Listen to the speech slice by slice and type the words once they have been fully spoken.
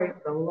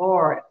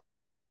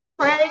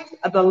Praise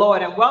the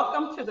Lord and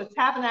welcome to the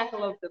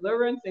Tabernacle of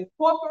Deliverance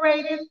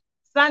Incorporated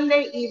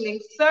Sunday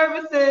evening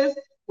services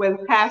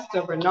with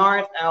Pastor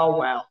Bernard L.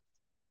 Wells.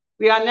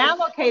 We are now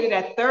located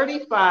at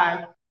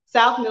 35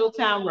 South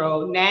Middletown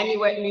Road,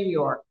 Nanuet, New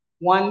York,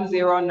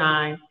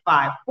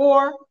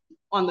 10954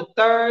 on the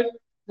third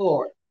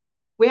floor.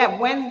 We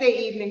have Wednesday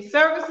evening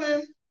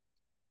services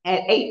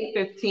at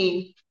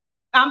 8:15.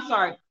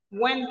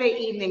 Wednesday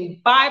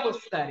evening Bible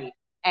study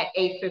at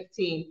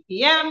 8:15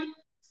 p.m.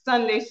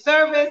 Sunday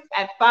service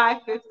at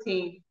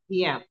 5:15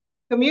 p.m.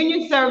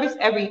 Communion service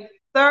every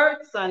third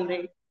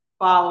Sunday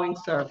following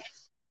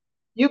service.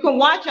 You can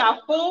watch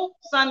our full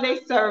Sunday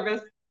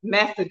service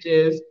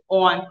messages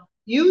on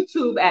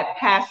YouTube at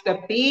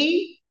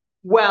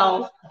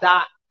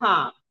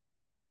PastorBWells.com.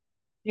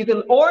 You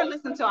can or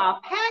listen to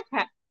our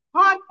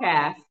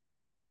podcast,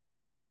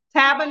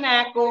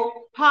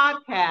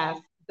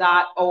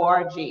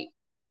 tabernaclepodcast.org.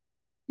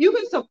 You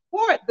can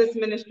support this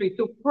ministry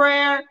through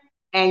prayer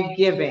and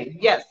giving.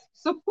 Yes,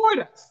 support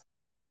us.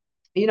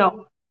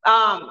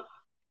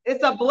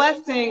 It's a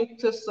blessing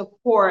to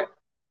support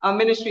a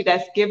ministry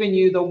that's giving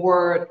you the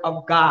word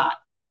of God.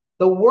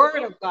 The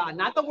word of God,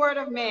 not the word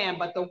of man,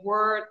 but the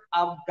word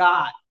of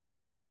God.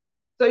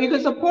 So you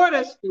can support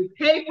us through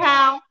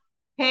PayPal,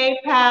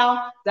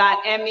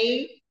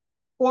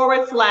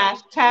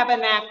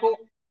 paypal.me/Tabernacle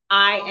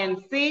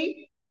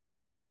INC,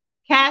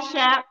 Cash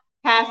App,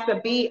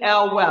 Pastor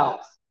B.L.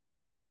 Wells.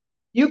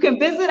 You can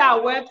visit our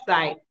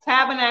website,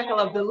 Tabernacle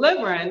of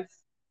Deliverance,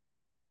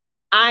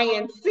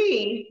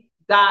 INC.org,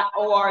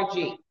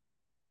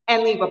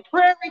 and leave a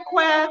prayer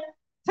request,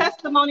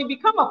 testimony,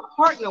 become a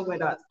partner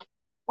with us.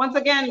 Once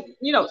again,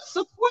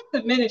 support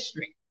the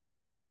ministry.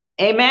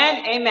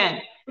 Amen,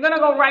 amen. We're going to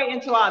go right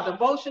into our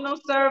devotional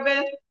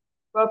service.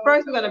 But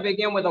first, we're going to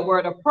begin with a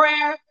word of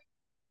prayer.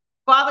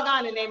 Father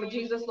God, in the name of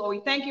Jesus, Lord,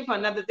 we thank you for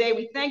another day.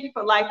 We thank you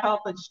for life,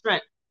 health, and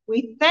strength.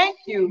 We thank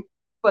you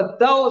for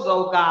those,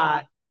 oh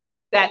God,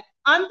 that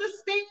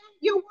understand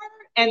your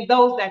word and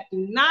those that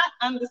do not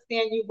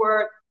understand your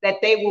word, that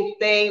they will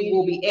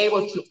be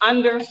able to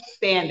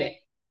understand it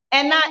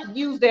and not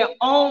use their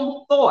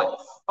own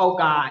thoughts, oh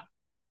God.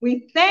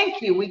 We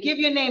thank you. We give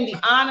your name the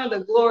honor,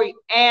 the glory,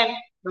 and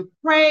the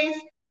praise.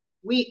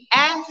 We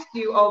ask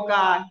you, oh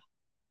God,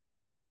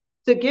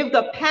 to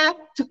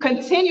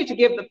continue to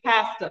give the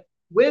pastor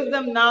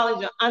wisdom,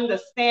 knowledge, and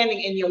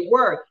understanding in your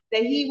word,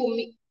 that he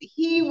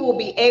will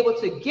be able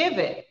to give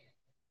it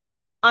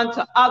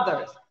unto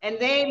others, and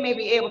they may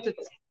be able to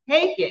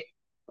take it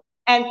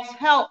and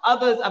tell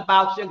others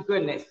about your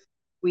goodness.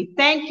 We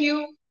thank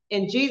you.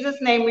 In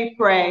Jesus' name we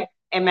pray.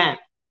 Amen.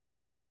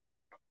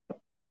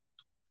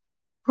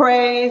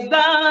 Praise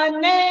the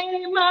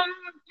name of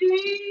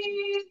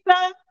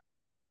Jesus.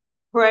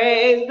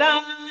 Praise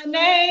the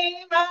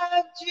name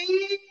of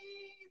Jesus.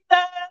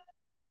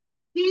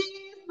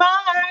 He's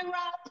my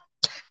rock.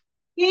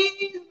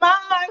 He's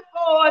my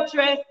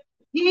fortress.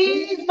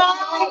 He's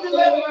my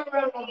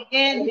deliverer.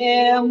 In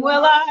him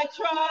will I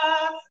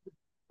trust.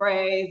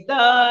 Praise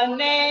the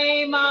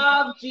name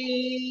of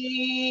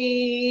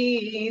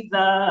Jesus.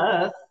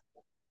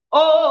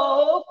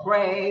 Oh,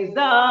 praise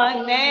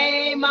the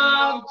name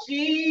of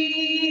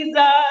Jesus.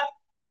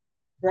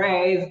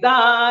 Praise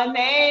the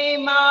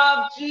name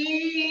of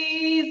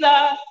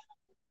Jesus.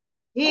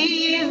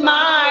 He's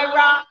my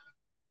rock.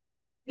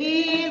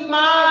 He's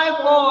my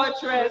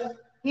fortress.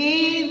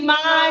 He's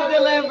my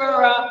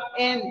deliverer.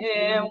 In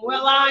him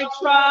will I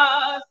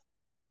trust.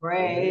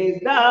 Praise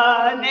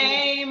the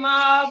name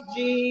of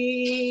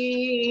Jesus.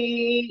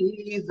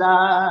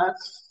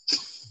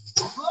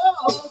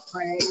 Oh,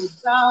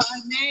 praise the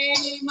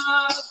name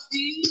of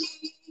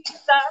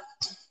Jesus.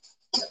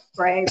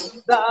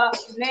 Praise the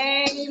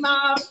name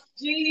of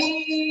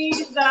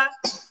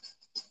Jesus.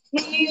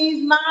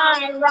 He's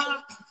my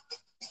rock.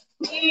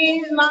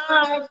 He's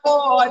my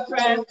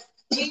fortress.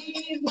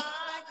 He's my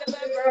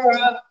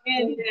deliverer.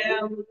 In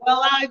him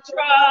will I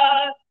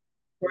trust.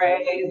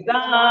 Praise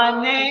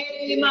the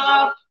name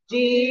of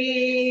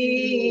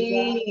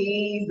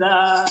Jesus.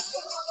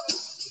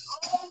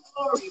 Oh,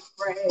 glory.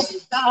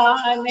 Praise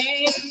the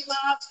name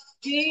of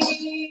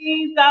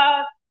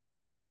Jesus.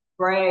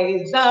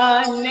 Praise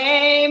the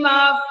name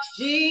of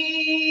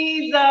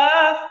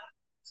Jesus.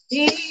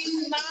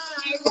 He's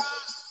my rock.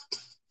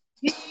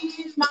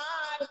 He's my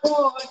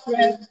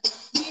fortress.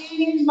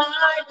 He's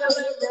my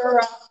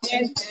deliverer.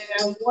 In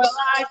him will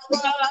I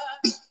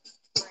trust.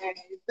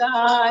 Praise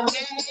the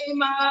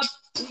name of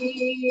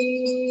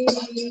Jesus.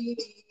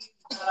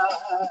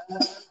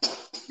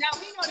 Now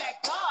we know that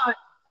God,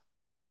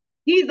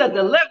 he's a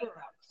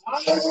deliverer.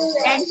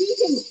 And he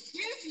can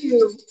give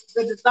you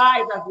the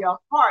desires of your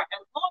heart as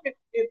long as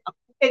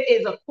it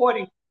is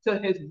according to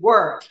his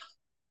word.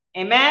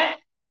 Amen.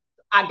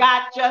 I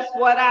got just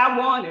what I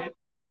wanted.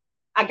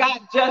 I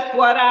got just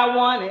what I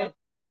wanted.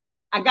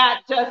 I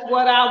got just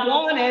what I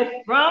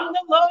wanted from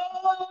the Lord.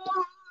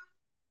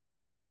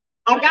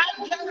 I got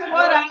just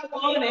what I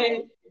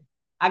wanted.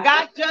 I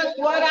got just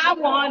what I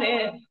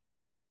wanted.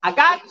 I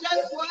got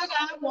just what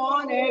I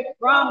wanted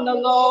from the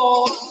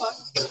Lord.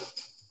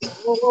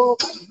 Oh,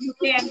 you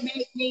can't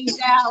make me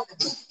doubt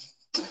it.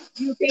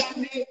 You can't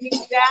make me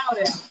doubt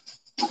it.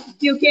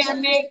 You can't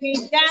make me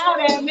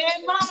doubt him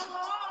in my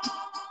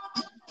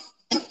heart.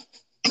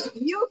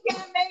 You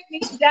can't make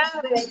me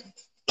doubt it.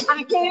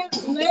 I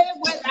can't live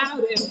without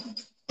him.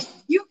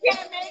 You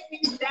can't make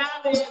me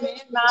doubt him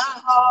in my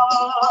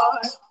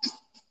heart.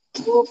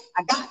 Oh,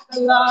 I got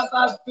the love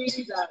of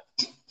Jesus.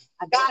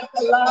 I got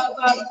the love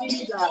of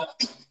Jesus.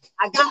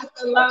 I got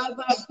the love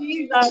of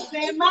Jesus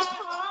in my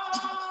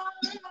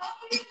heart.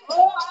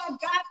 Oh, I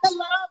got the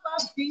love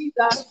of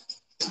Jesus.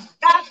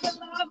 Got the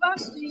love of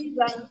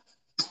Jesus.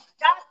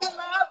 Got the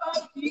love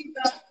of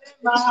Jesus in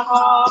my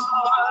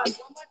heart.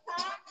 One more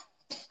time.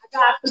 I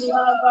got the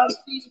love of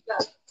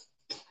Jesus.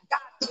 I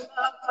got the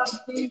love of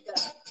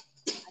Jesus.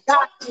 I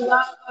got the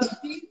love of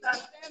Jesus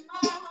in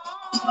my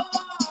heart.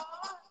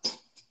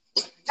 I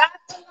got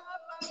the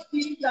love of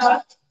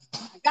Jesus.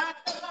 I got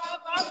the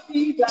love of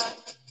Jesus.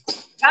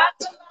 Got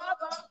the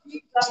love of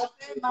Jesus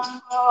in my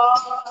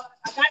heart.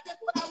 I got just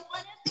what I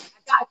wanted. I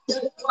got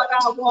just what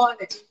I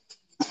wanted.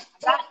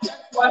 I got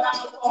just what I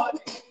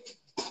wanted.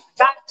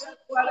 Got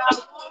just what I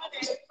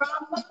wanted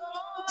from the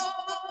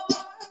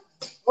Lord.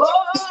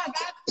 Oh, I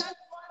got just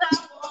what I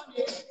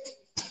wanted.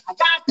 I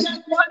got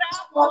just what I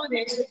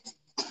wanted.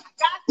 I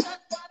got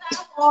just what I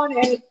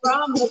wanted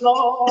from the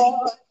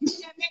Lord. You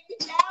can't make me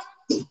doubt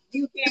it.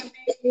 You can't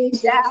make me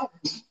doubt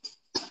it.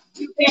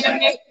 You can't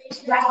make me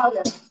doubt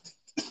it.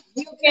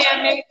 You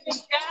can't make me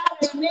doubt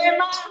it in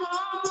my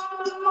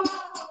heart.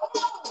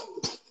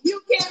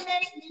 You can't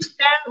make me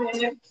doubt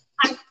him.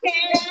 I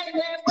can't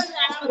live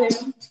without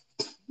him.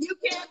 You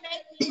can't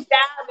make me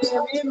doubt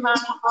him in my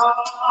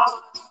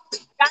heart. I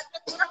got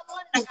just what I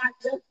wanted. I got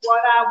just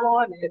what I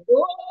wanted.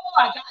 Oh,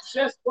 I got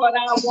just what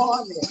I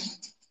wanted.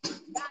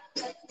 Got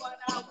just what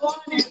I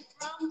wanted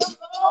from the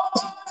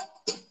Lord.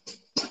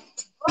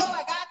 Oh,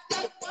 I got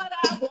just what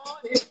I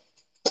wanted.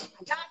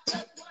 I got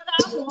just what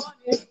I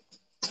wanted.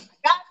 I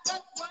got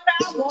just what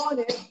I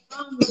wanted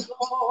from the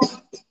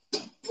Lord.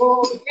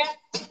 Oh, yes,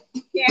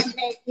 you can't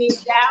make me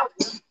doubt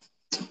him.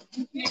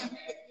 You can't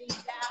make me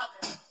doubt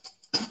him.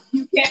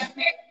 You can't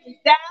make me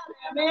doubt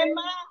him in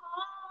my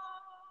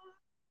heart.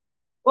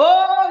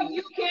 Oh,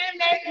 you can't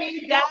make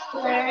me doubt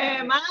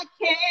him. I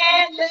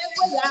can't live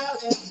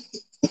without him.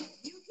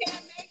 You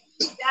can't make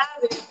me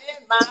doubt him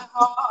in my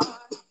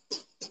heart.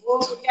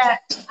 Oh, yes,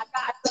 I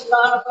got the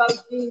love of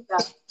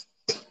Jesus.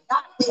 I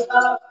got the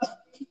love of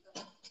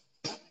Jesus.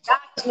 I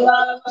got the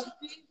love of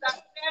Jesus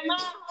in my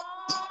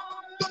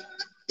heart.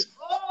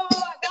 Oh, I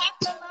got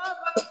the love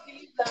of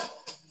Jesus.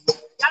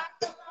 Got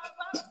the love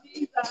of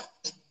Jesus.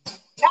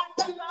 Got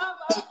the love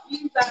of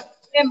Jesus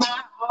in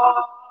my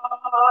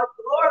heart.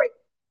 Glory.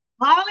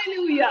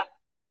 Hallelujah.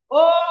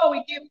 Oh,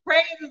 we give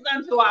praises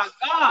unto our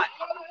God.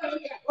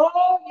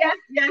 Oh, yes,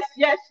 yes,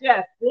 yes,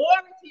 yes.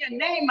 Glory to your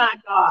name, my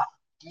God.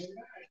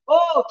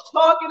 Oh,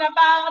 talking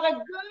about a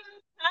good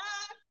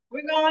time.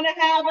 We're going to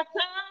have a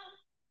time.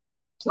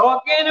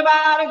 Talking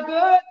about a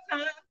good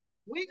time.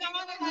 We're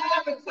going to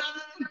have a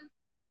time.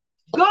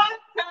 Good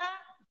time.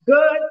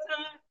 Good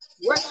time.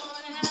 We're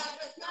going to have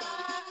a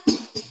time.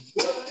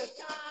 Good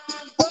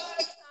time.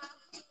 Good time.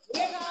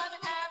 We're going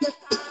to have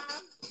a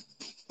time.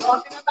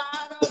 Talking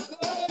about a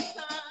good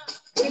time.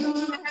 We're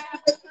going to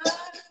have a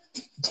time.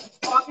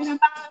 Talking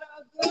about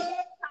a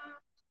good time.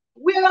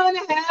 We're going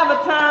to have a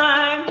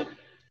time.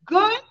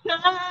 Good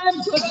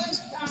time, good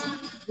time.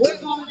 We're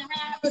going to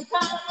have a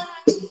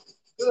time.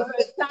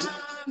 Good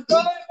time,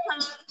 good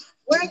time.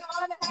 We're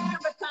going to have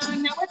a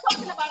time. Now we're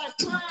talking about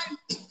a time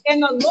in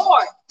the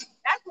Lord.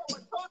 That's what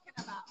we're talking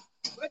about.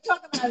 We're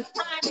talking about a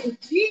time in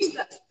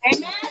Jesus.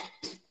 Amen?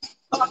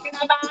 Talking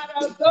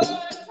about a good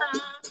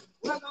time.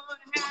 We're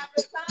going to have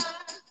a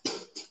time.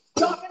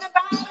 Talking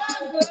about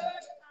a good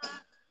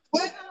time. We're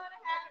going to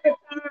have a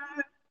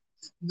time.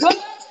 Good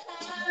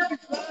time,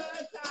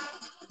 good time.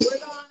 We're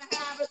going to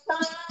have a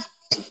time.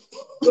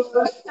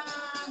 Good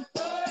time,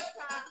 good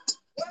time.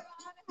 We're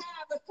going to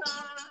have a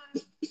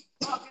time.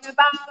 Talking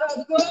about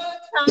a good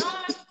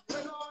time.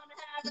 We're going to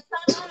have a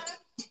time.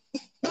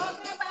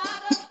 Talking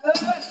about a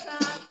good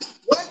time.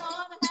 We're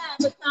going to have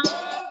a time.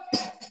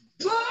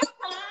 Good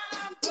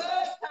time,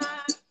 good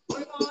time.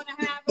 We're going to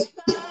have a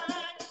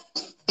time.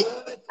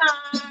 Good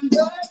time,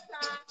 good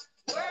time.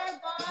 We're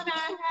going to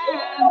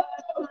have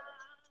a time.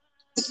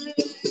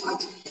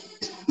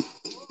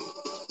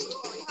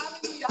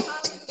 Hallelujah,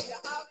 hallelujah,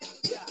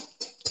 hallelujah.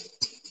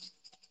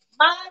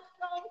 My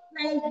soul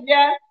says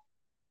yes,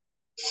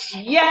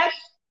 yes,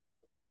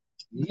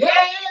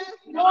 yes,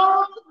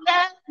 Lord,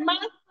 that my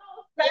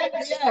soul says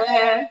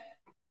yes,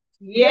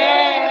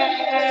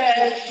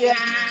 yes,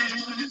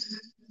 yes.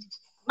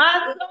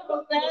 My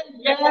soul says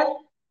yes,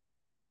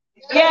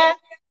 yes,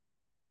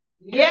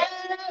 yes,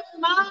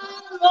 my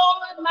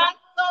Lord, my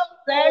soul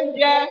says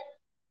yes,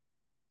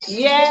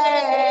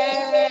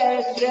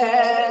 yes,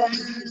 yes,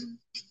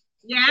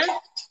 yes,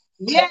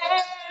 yes.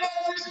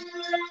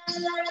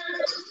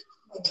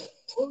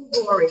 Oh,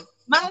 glory.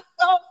 My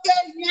soul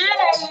says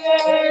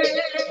yes.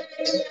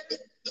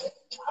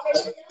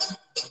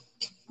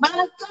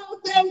 My soul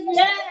says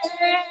yes.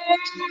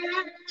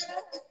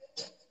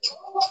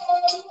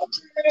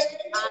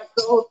 My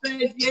soul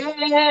says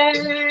yes.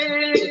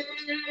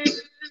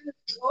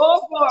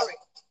 Oh, glory.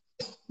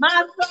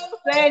 My soul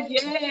says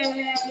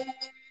yes.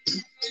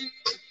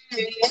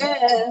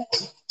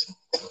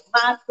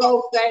 My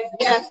soul says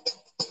yes.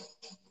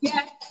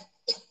 Yes.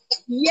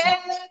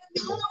 Yes.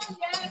 Lord,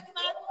 yes.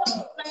 My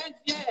soul says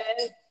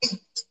yes.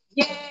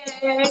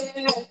 Yes.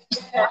 Yes.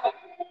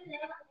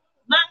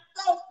 My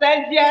soul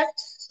says yes.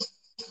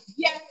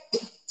 Yes.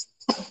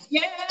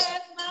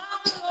 Yes.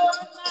 My Lord,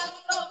 my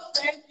soul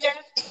says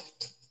yes.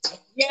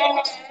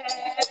 Yes.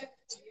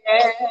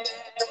 Yes.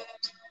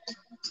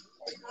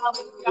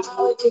 Hallelujah.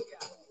 Hallelujah.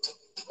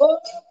 Oh,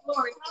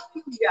 glory.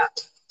 Hallelujah.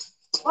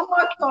 One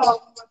more song.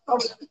 We're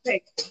going to sing.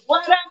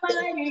 What a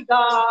mighty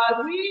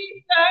God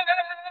we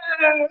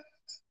serve.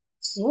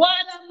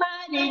 What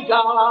a mighty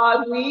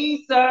God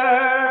we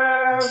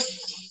serve.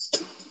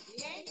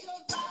 The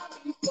angels bow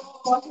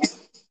before him.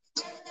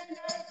 Heaven and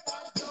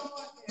earth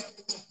adore him.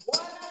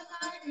 What a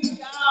mighty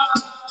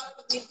God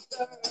we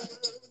serve.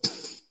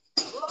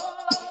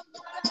 Oh,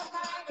 what a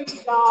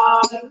mighty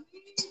God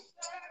we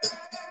serve.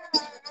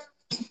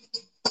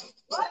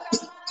 What a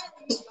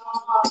mighty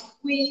God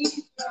we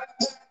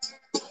serve.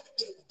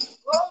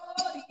 Oh,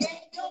 the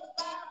angels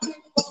bow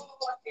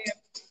before him.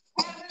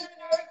 Heaven and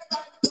earth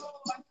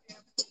adore him.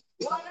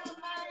 What a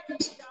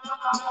mighty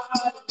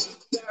God we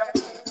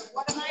serve.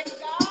 What a mighty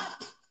God.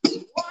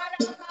 What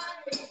a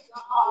mighty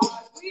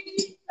God we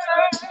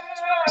serve.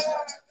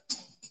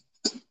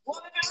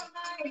 What a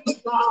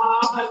mighty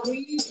God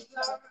we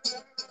serve.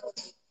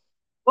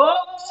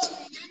 Oh,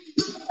 the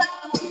angels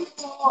bow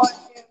before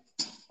him.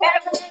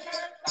 Heaven and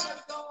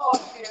earth adore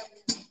him.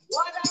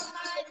 What a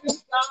mighty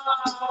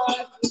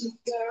God we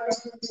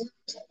serve.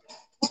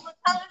 One more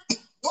time.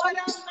 What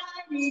a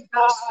mighty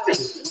God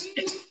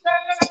we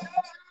serve.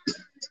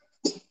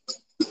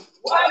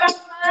 What a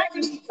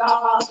mighty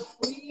God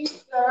we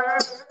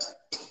serve.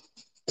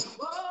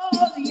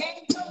 Oh, the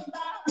angels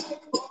bow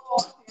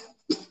before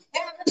him.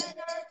 Heaven and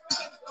earth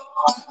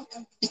adore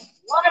him.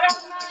 What a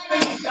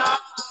mighty God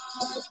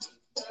we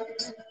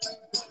serve.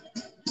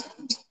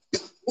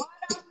 What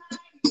a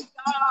mighty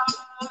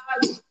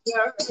God we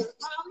serve.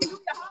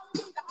 Hallelujah,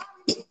 hallelujah,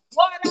 hallelujah.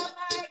 What a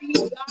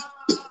mighty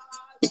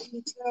God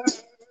we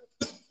serve.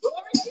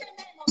 Glory to your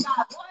name, oh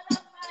God. What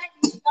a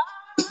mighty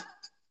God.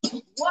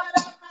 What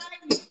a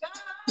mighty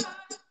God.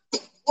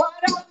 What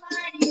a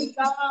mighty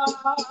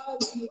God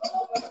we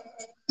serve.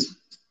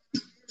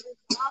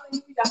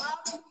 Hallelujah,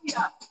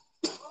 hallelujah.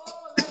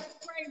 Oh, let us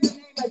praise the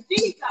name of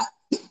Jesus.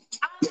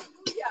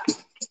 Hallelujah.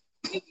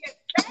 We give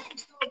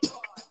thanks, oh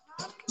God.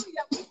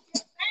 Hallelujah. We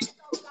give thanks,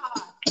 oh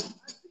God,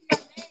 unto your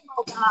name,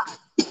 oh God.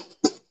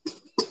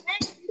 We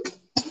thank you.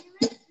 We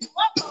lift you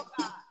up, oh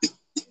God.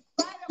 In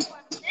spite of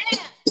what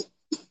man,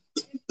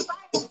 in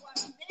spite of what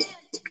man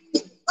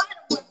sees, in spite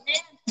of what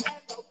man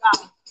says, oh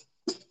God,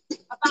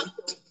 about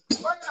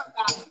your word, oh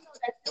God. We know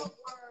that your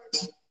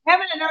word,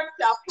 heaven and earth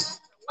shall pass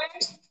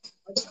away,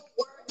 but your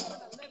word is going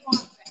to live on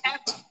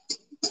forever.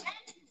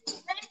 Thank you,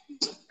 thank you,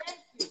 thank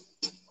you.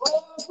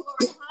 Oh,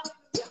 glory,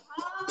 hallelujah,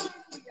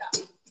 hallelujah.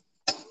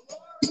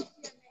 Glory to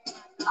your name,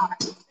 my God.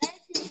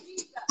 Thank you,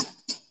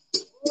 Jesus.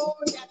 Oh,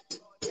 yes,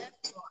 Lord, yes,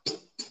 Lord.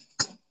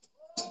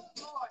 Oh,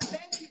 Lord,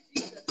 thank you,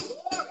 Jesus.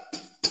 Glory.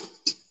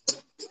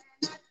 When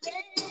I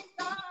think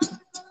of the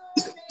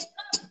goodness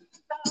of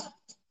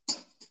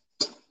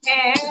Jesus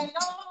and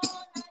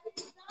all that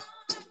he's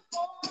done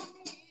for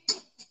me,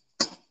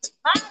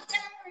 my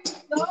very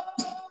soul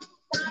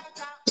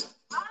cries out,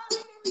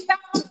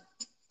 hallelujah.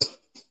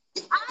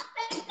 I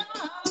thank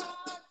God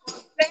for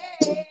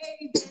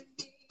saving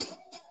me.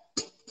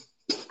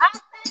 I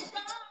thank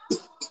God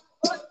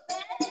for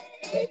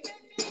saving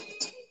me.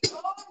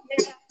 Oh,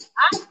 yeah.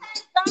 I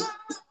thank God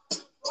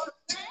for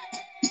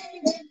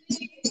saving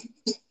me.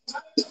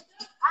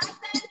 I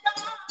thank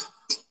God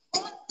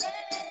for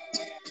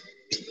saving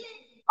me.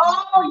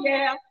 Oh,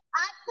 yeah.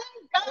 I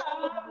thank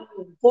God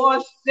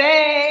for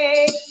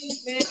saving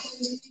me.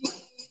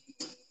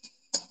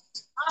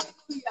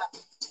 Hallelujah.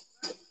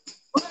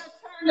 We're going to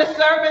turn the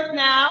service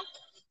now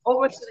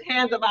over to the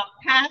hands of our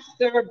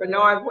pastor,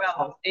 Bernard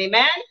Wells.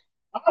 Amen.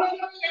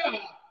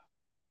 Hallelujah.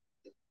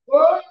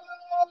 Glory,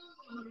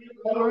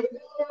 glory,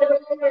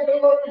 glory,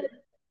 glory.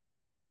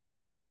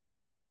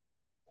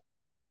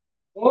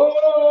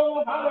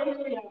 Oh,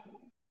 hallelujah.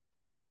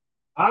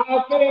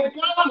 I thank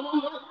God.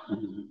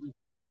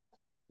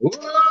 Oh,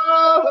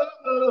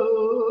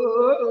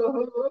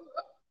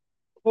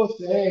 for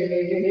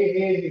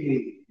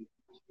saving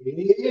me.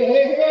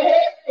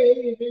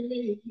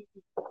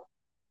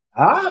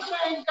 I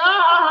thank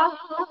God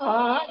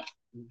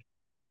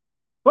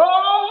for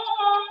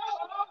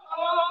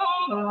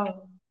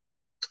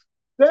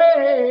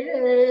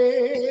saving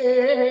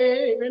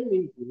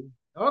me.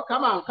 Oh,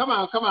 come on, come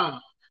on, come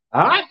on.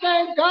 I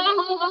thank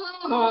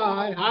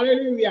God,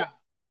 hallelujah,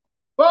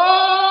 for,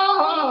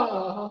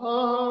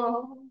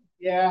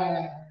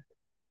 yeah.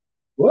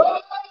 Whoa,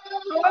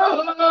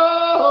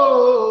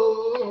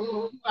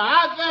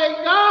 I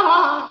thank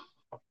God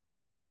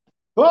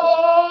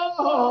for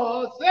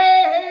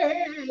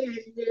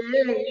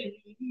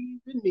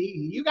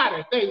me. You got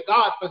to thank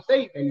God for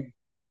saving you.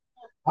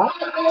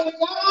 Hallelujah.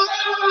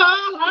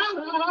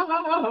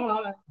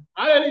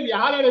 Hallelujah.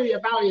 Hallelujah.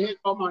 Bow your head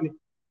for a moment.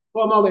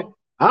 For a moment.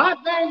 I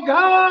thank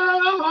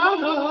God.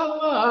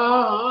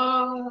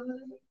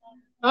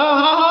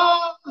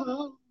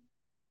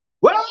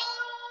 Well,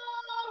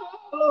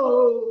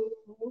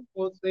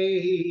 for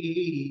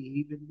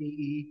saving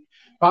me.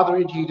 Father,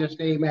 in Jesus'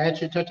 name, I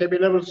ask you to touch every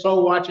little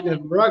soul watching this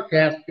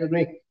broadcast with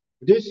me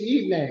this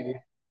evening.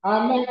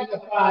 I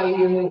magnify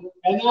you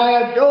and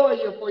I adore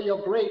you for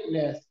your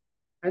greatness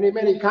and the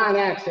many kind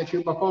acts that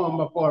you perform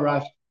before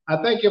us. I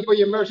thank you for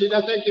your mercy.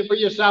 I thank you for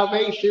your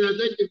salvation. I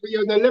thank you for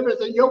your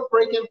deliverance and your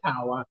breaking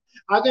power.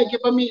 I thank you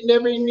for meeting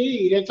every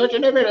need and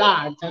touching every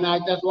life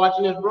tonight that's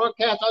watching this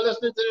broadcast or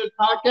listening to this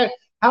podcast,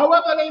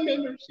 however they may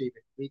receive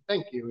it. We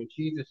thank you in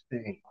Jesus'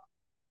 name.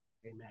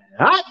 Amen.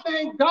 I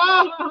thank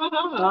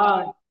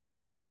God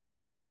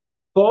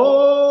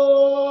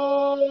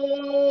for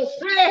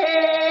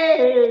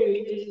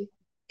saving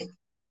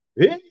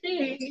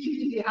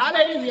me.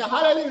 Hallelujah,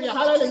 hallelujah,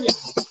 hallelujah.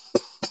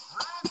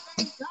 I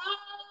thank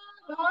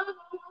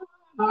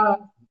God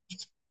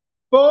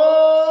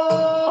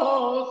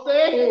for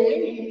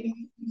saving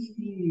me.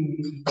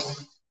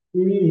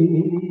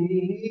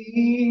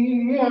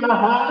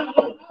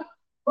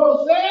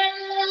 For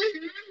saving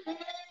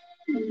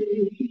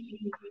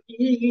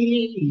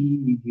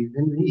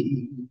me.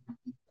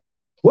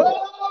 Whoa,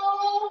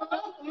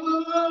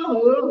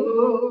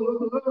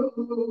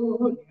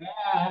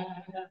 yeah.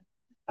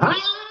 I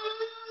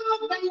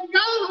thank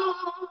God.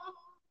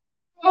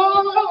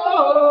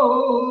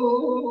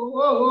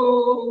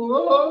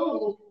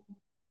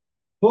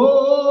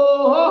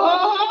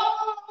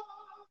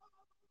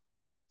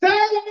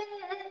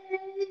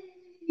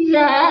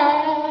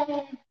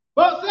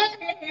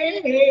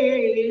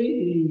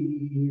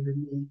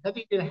 Because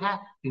he didn't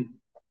have to.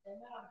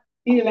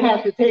 He didn't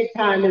have to take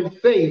time and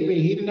save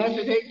me. He didn't have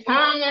to take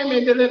time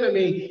and deliver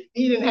me.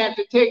 He didn't have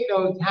to take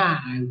no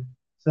time.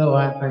 So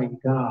I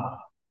thank God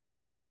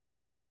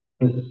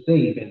for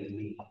saving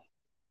me.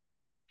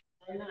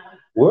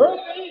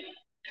 Worthy?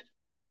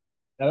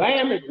 The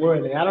Lamb is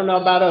worthy. I don't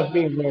know about us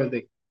being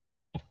worthy.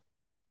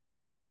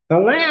 The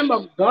Lamb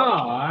of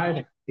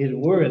God is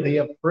worthy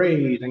of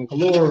praise and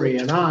glory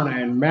and honor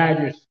and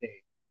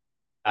majesty.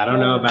 I don't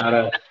know about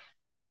us.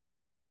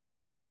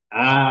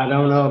 I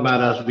don't know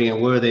about us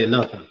being worthy of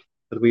nothing,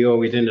 because we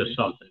always into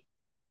something.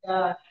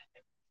 But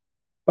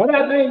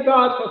I thank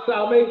God for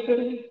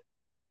salvation.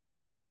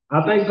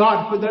 I thank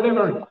God for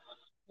deliverance.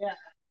 Yeah.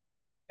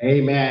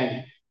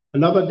 Amen.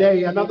 Another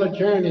day, another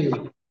journey,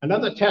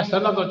 another test,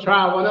 another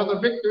trial, another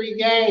victory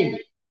game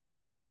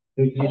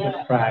through Jesus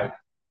Christ.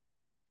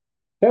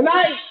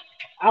 Tonight,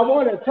 I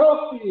want to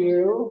talk to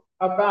you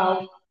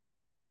about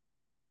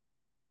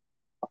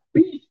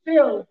Be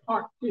Still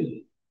Part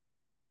 2.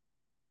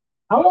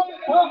 I want to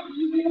talk to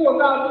you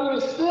about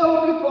being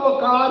still before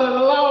God and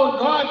allowing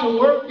God to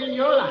work in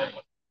your life.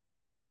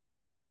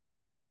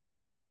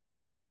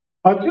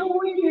 Until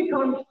we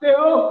become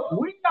still,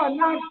 we are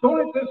not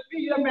going to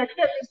see the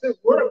magnificent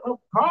work of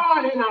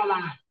God in our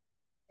lives.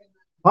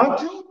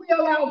 Until we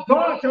allow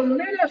God to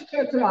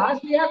minister to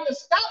us, we have to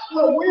stop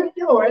what we're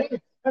doing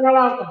and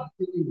allow God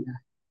to do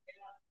that.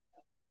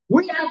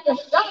 We have to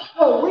stop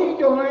what we're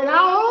doing,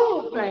 our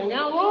own thing,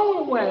 our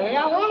own way,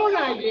 our own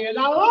ideas,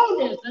 our own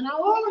this and our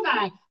own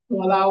that, to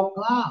allow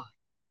God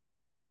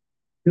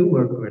to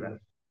work with us.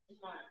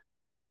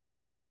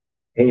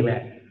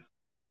 Amen.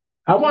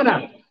 I want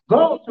to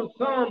go to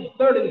Psalm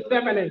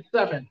 37 and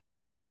 7.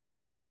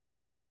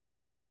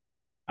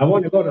 I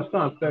want to go to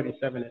Psalm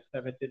 37 and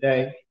 7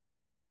 today.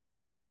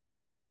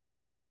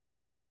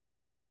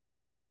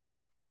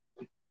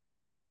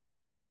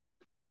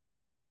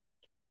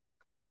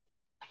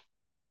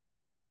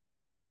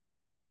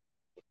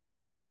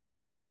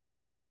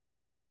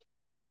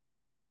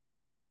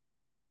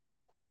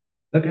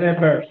 Look at that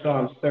verse,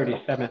 Psalms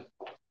 37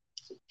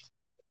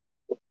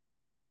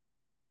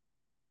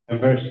 and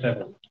verse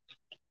 7.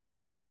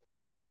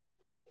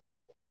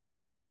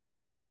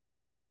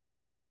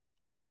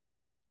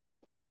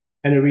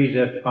 And it reads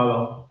as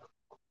follows.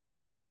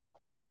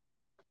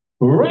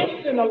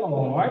 Rest in the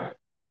Lord.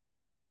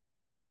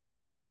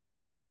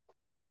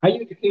 I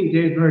use the King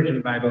James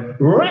Version Bible.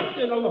 Rest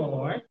in the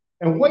Lord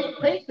and wait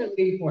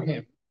patiently for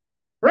him.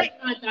 Fret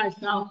not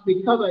thyself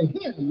because of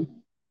him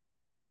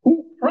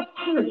who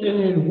prospers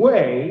in his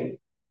way,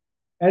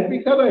 and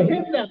because of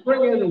him that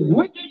bringeth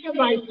wicked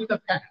devices to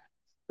pass.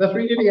 Let's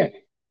read it again.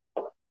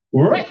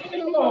 Rest in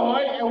the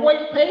Lord and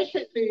wait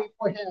patiently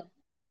for him.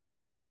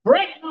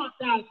 Fret not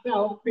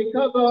thyself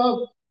because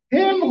of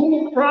him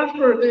who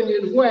prospers in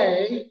his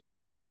way,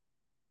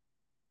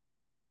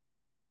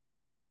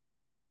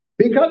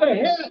 because of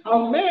him,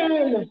 a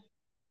man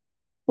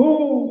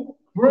who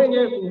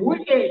bringeth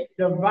wicked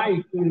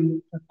devices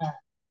to pass.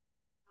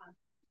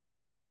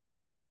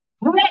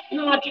 Fret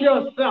not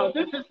yourself.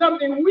 This is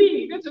something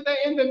this is an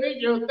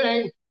individual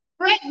thing.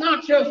 Fret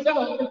not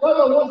yourself because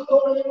of what's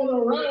going on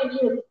around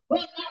you.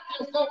 Fret not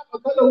yourself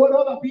because after what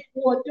other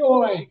people are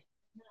doing.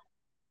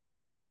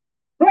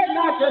 Fret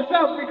not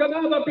yourself because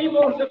other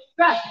people's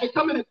success,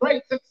 becoming a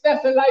great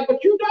success in life,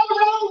 but you don't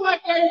know what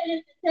they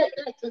did to get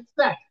that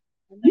success.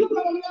 You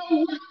don't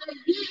know what they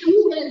did,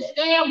 who they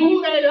scammed,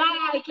 who they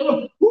lied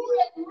to, who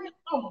they ripped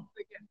off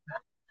against.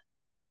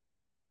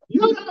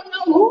 You don't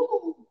know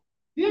who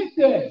did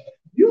this.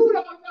 You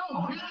don't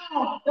know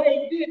how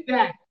they did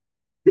that.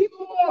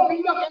 People will be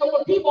looking at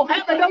what people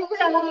have and don't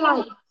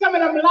realize some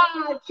of them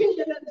lied,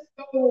 cheated, and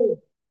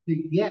stole to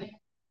get it.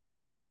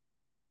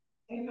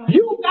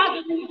 You got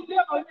to be still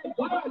and let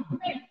God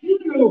bless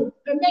you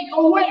to make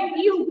a way for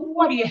you for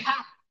what He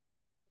has.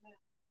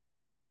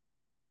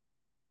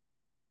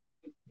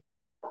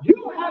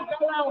 You have to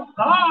allow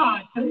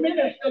God to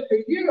minister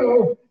to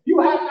you. You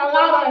have to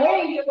allow the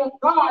angels of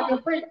God to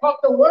bring forth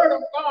the word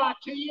of God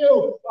to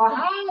you, or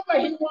however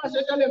He wants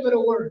to deliver the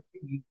word to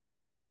you.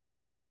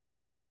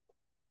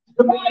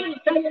 The Bible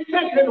says He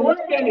sent His word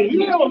and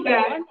healed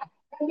them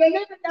and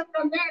delivered them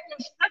from their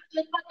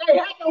destruction, but they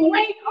had to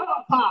wait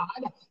on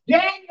God.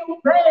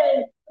 Daniel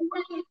prayed and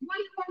waited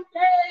 21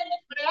 days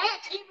for the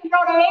axe, even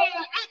though the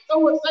axe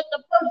was set the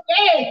first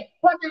day,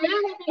 but the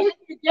enemy had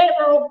to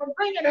Gabriel for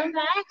bringing him the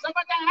axe, but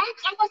the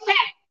axe was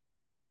set.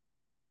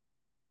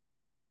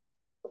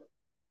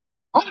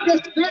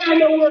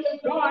 Understand the word of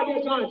God,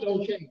 your God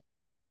don't change.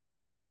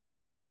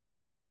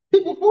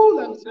 People fool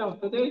themselves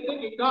because they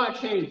think God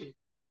changes.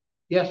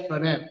 Yes, for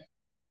them.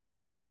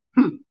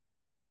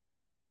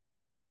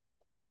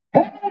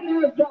 Heaven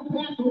and earth shall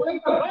pass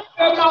away, but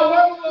my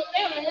word will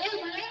ever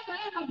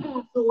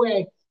pass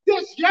away.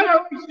 This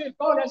generation is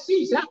going to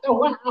cease after a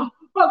while,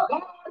 but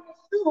God is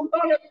still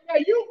going to be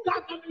there. You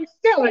got to be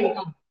still in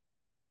God.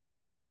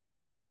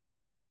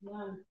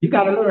 You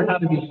got to learn how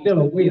to be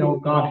still and wait on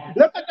God.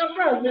 Look at the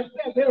verse that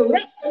says, "He'll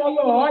rest in the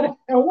Lord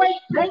and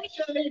wait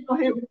patiently for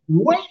Him."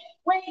 Wait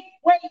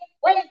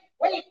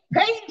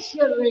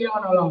patiently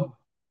on the Lord.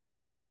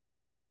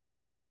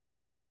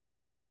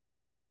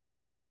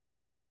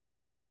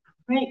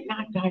 Fret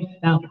not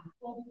thyself.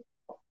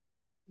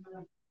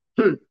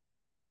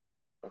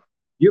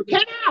 You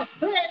cannot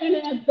pray and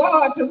ask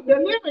God to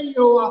deliver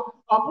you or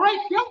break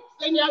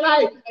yokes in your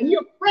life, and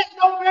you're fretting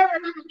over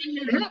everything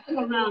that happens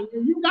around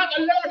you. You got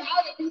to learn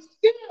how to be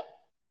still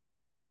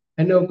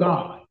and know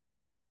God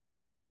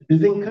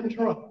is in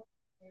control.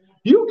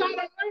 You got to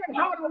learn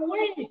how to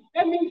wait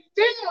and be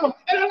still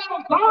and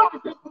allow God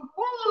to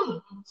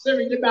perform. I'm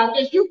serious about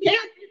this. You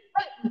can't be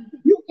fretting.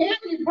 You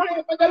can't be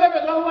praying for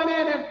deliverance on one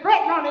end and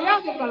fretting on the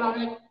other,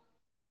 beloved.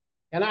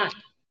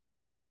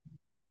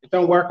 It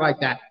don't work like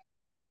that.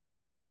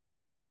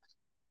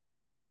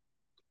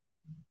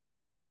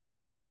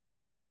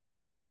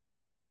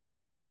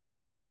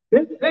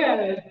 This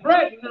says,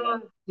 fret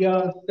not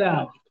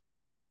yourself.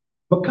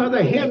 Because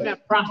of Him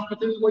that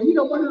prospers. Well, you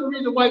know one of the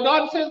reasons why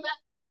God says that?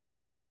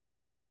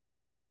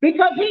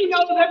 Because He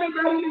knows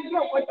everybody is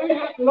get what they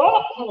have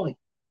lawfully.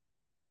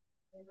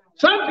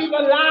 Some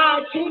people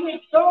lie,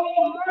 cheated,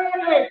 stole,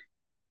 murdered.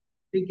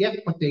 They get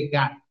what they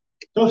got.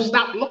 So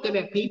stop looking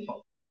at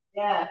people.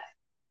 Yes.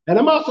 And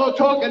I'm also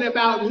talking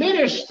about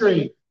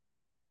ministry.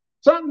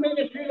 Some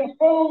ministries are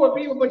full with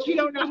people, but you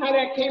don't know how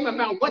that came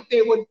about, what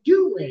they were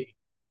doing.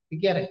 You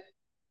get it?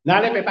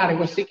 Not everybody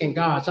was seeking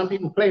God. Some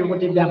people playing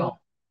with the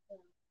devil.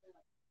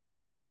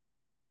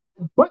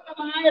 But the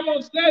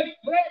Bible says,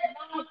 fret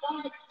not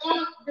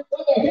thyself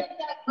because of Him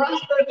that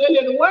prospers in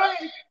His way,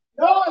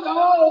 nor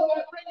those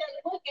that bring His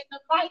wicked to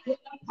fight His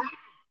attack.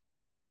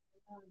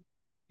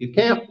 You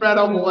can't fret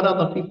over what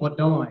other people are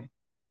doing.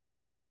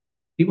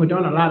 People are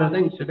doing a lot of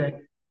things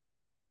today.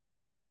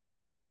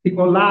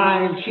 People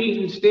lying,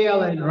 cheating,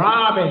 stealing,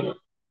 robbing,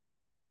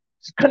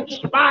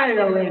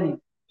 conspiring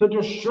to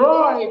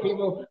destroy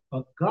people.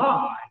 But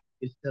God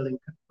is still in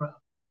control.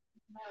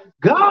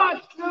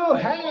 God still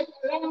has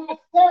the last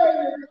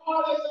say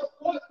regardless of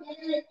what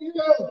they do.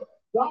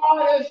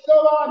 God is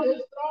still on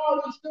His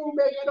throne. He's still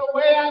making a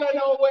way out of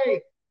no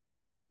way.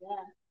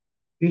 Yeah.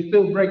 He's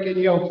still breaking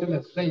yokes in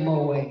the same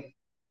old way.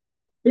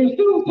 He's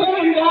still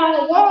tearing down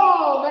a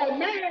wall that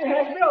man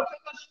has built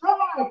to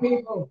destroy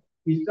people.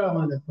 He's still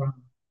on the throne.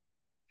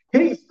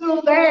 He's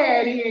still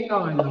there. He ain't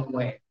going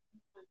nowhere.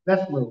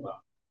 Let's move on.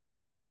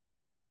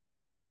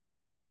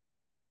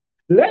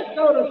 Let's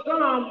go to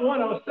Psalm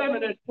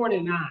 107 and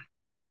 29.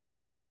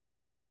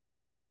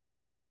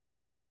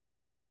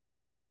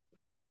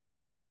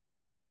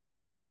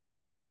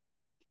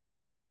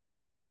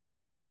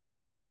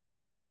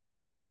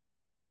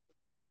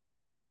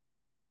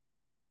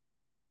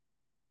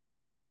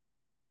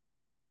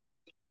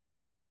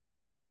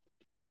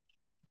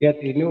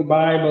 Get the new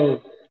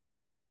Bible.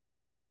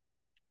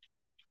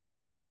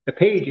 The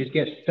pages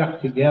get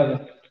stuck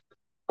together.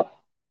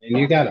 And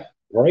you got to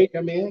break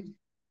them in.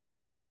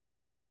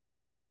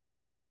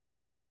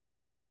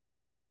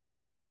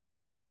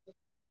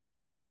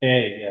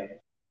 There you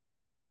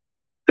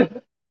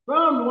go.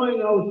 Psalm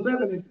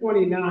 107 and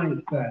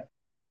 29 says,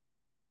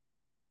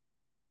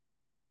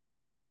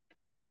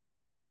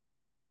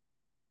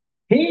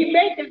 He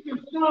maketh the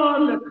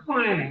sun to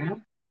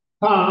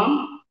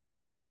come,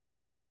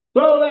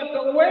 so that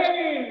the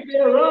waves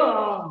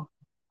thereof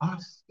are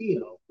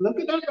still. Look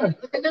at that verse.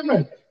 Look at that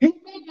verse. He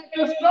maketh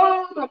the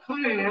storm a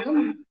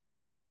calm,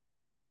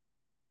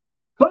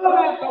 so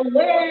that the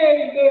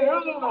waves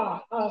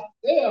thereof are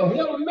still.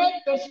 He'll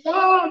make the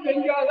storm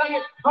in your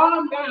life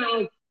calm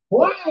down.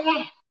 Why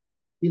not?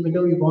 Even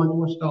though you're going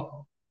through a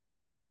storm.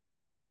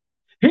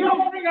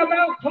 He'll bring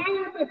about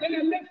calmness in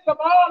the midst of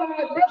all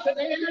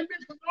adversity, in the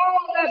midst of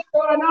all that's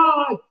going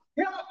on.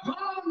 He'll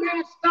calm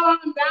that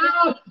storm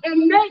down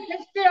and make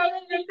it still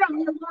even though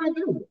you're going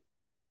through it.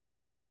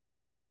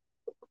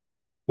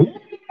 Even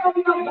though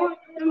you're going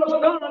through a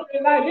storm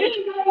in life,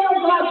 even though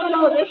you're going through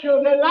those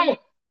issues in life,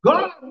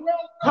 God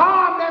will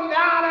calm them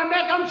down and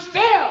make them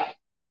still.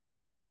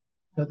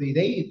 Because he's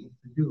able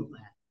to do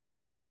that.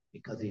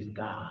 Because he's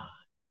God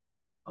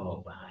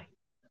all by.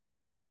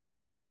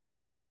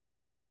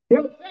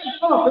 He'll send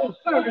forth his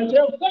servants.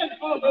 He'll send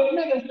forth his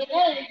ministering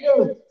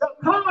angels to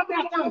calm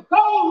that down.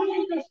 Go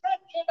read the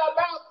scripture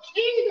about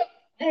Jesus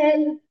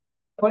and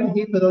when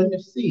he put on the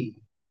sea,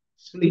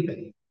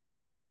 sleeping.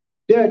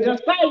 The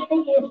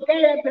disciples were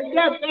scared to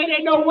death. They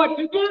didn't know what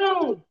to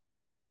do.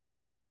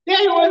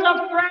 They were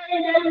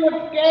afraid. They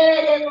were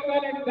scared they were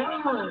going to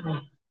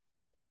die.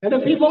 And the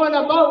people on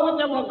the boat with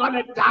them were going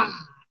to die.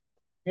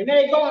 And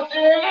they go and say,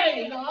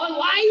 hey, Lord,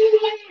 why are you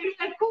letting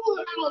us cool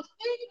down?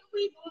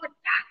 We going to die.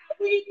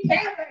 We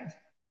perish.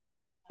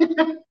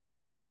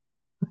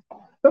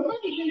 The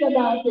funny thing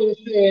about this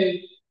is,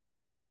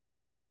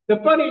 the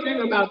funny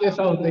thing about this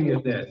whole thing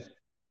is this.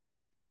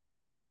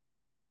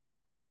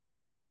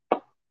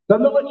 The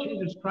Lord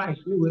Jesus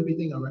Christ knew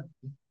everything around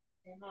him.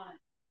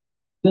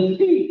 The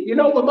sea, you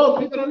know what most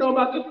people don't know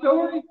about this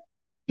story?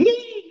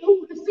 He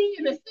knew the sea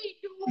and the sea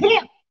knew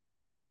him.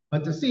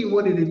 But the sea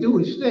wanted to do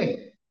his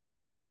thing.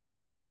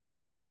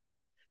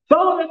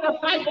 So the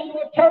disciples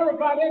were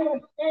terrified. They were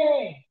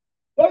scared.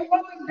 They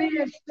wasn't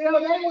being still.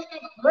 They were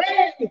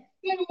afraid.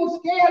 They were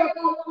scared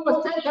about what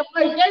was taking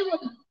place. They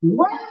were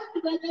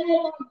worried that they were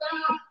going to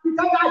die.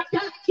 Because I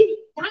just keep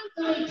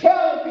constantly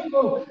telling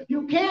people,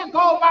 you can't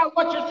go by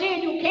what you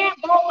see. You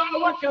can't go by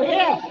what you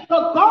hear.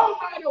 But go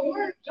by the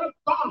words of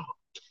God.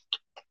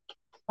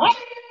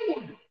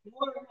 Hallelujah.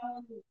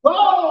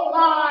 Go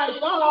by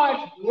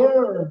God's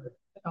word.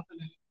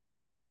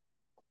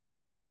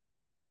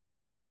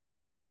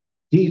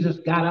 Jesus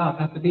got up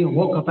after being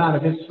woke up out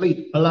of his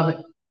sleep,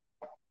 beloved,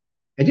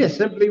 and just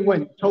simply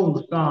went and told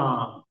the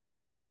storm,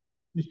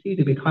 you see,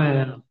 to be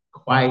calm,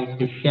 quiet,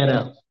 to shut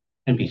up,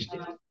 and be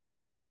still.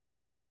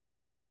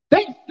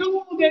 They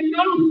still didn't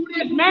know who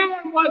this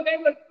man was. They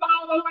were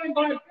following,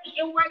 going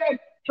fishing with him,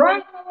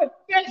 trying to.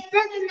 They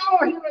still didn't know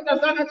he was the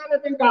Son of the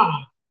living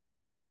God.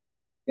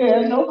 They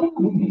didn't know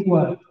who he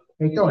was.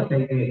 They thought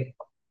they did.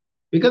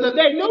 Because if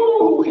they knew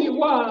who he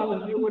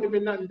was, it would have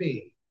been nothing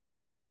big.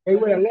 They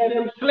would have let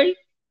him sleep.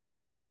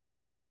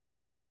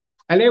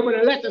 And they would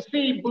have let the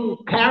sea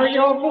carry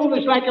on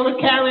foolish like it was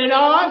carrying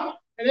on.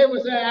 And they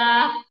would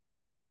say,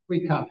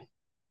 we coming.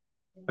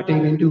 But they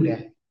didn't do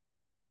that.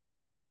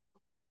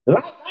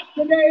 Like us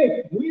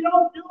today, we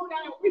don't do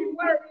that. We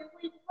worry,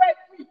 we fret,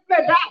 we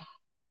flip out.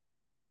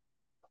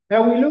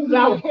 And we lose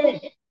our head.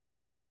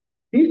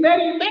 He said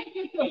he makes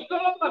it the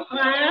storm a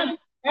climb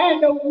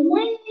and the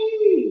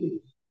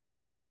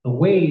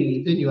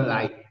waves in your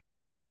life.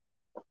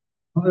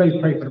 Let's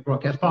pray for the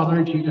broadcast. Father,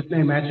 in Jesus'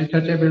 name, I ask you to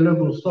touch every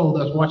little soul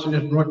that's watching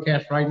this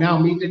broadcast right now.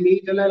 Meet the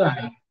needs in their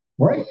life.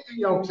 Break the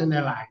yokes in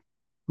their life.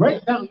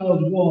 Break down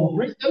those walls.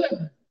 Break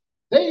deliverance.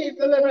 Save,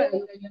 deliver, and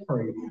make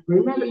free.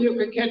 Remember, you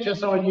can catch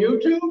us on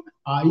YouTube.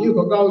 You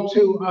can go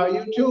to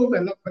YouTube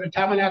and look for the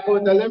Tabernacle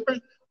of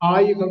Deliverance.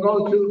 You can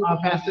go to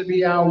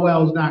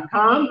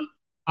PastorBLWells.com.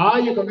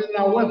 You can visit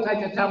our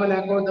website at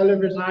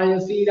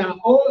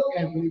tabernacledeliverancinc.org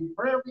and leave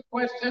prayer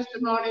request,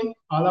 testimony,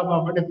 all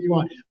of it if you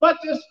want. But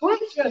the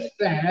scripture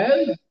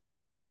says,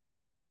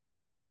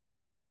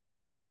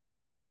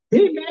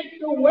 he makes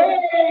the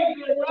waves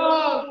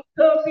thereof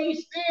to be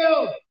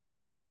still.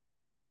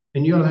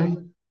 In your life?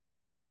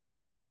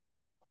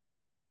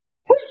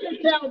 Preachers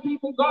tell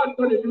people God's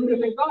going to do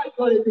this and God's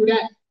going to do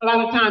that. A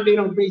lot of times they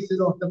don't base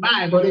it off the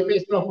Bible. They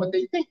base it off what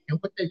they think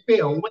and what they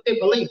feel and what they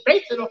believe.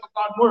 Base it off of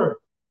God's word.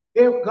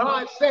 If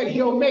God said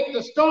he'll make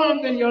the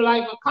storms in your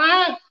life a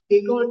calm,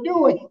 he's going to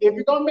do it. If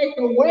he's going to make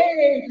the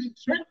waves and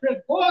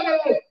treacherous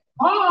waters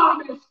calm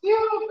and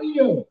still for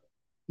you,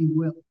 he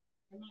will.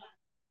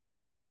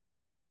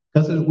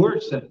 Because his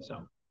word said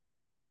so.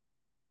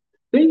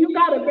 Then you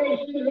got to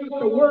base it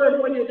off the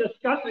word when you're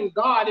discussing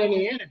God and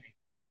the enemy.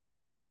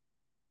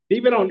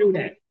 People don't do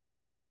that.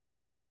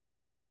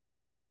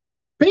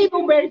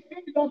 People base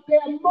things off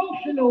their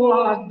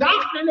emotional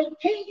doctrinal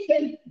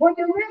teaching when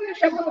you're really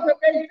supposed to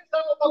base it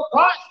on what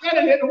God said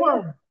in his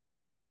word.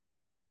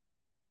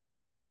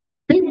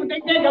 People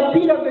think they can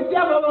beat up the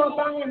devil all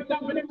by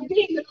himself and the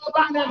demon all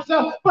by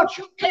themselves, but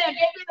you can't.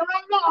 They've been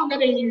around longer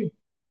than you.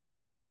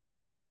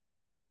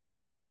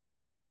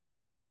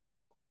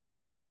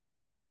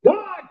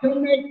 God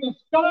can make the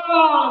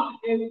storm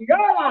in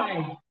your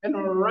life and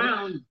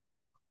around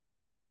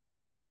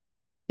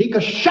you. He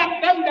could shut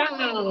them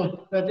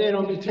down that they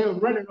don't be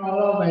running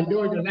all over and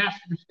doing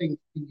disastrous things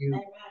to you.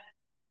 Amen.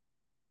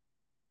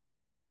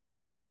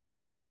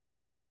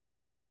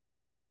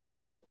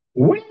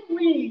 When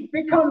we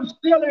become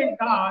still in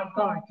God,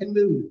 God can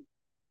move.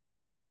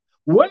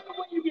 When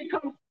we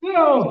become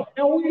still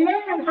and we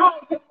learn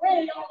how to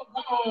wait on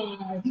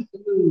God, He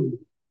can move.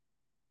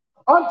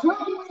 Until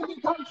we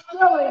become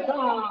still in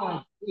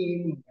God, He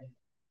ain't moving.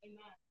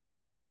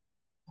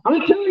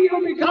 Until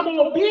you become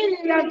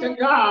obedient unto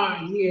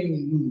God, He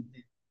ain't moving.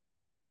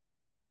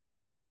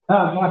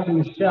 I was watching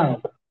the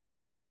show.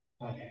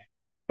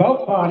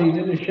 Both parties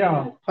in the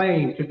show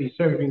claim to be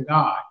serving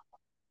God.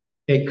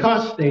 They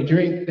cuss, they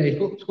drink, they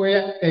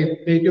swear,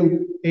 they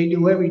do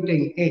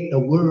everything the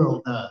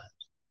world does.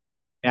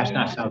 That's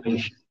not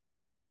salvation.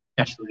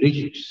 That's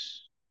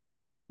religious.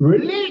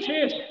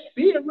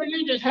 Being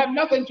religious have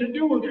nothing to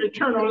do with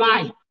eternal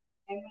life.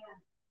 Amen.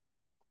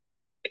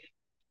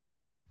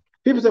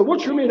 People say,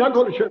 what you mean I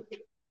go to church?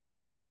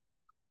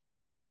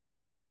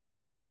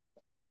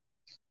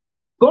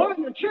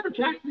 Going to church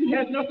actually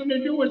has nothing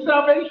to do with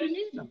salvation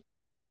either.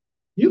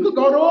 You could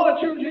go to all the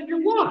churches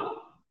you want.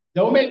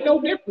 Don't make no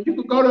difference. You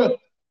could go to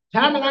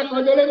Tabernacle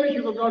of Deliverance,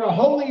 you could go to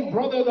Holy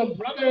Brother,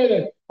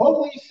 the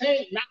Holy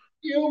Saint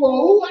Matthew,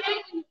 or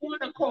whatever you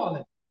want to call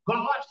it.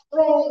 God's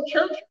throne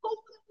church, go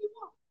wherever you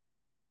want.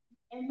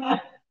 Amen.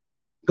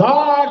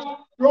 God's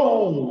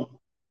throne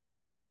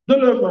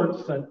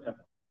deliverance center.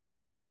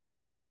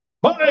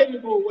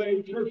 Bible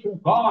way church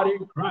of God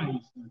in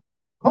Christ.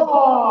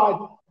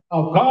 God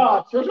of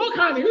God church. What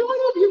kind of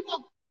you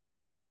want?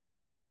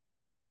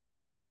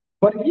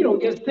 But if you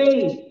don't get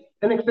saved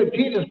and accept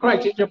Jesus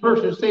Christ as your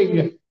personal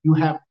Savior, you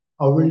have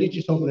a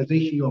religious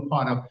organization you're a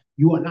part of.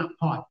 You are not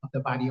part of the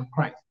body of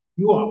Christ.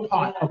 You are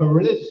part of a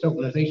religious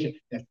organization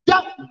that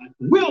does not,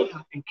 will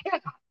not, and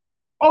cannot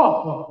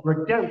offer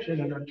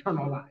redemption and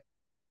eternal life.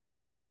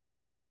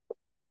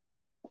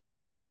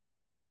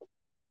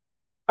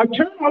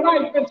 Eternal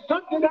life is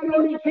something that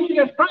only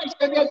Jesus Christ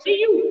can get to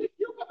you.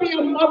 You could be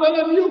a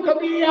Muslim, you could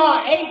be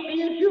an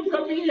atheist, you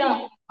could be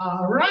a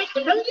racist, you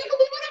could be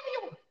whatever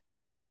you want.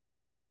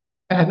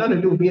 It has nothing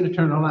to do with being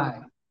eternal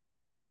life.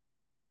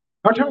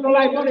 Eternal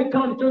life only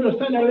comes through the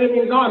Son of the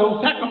living God who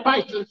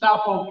sacrificed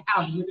himself on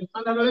Calvary, the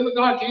Son of the living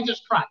God,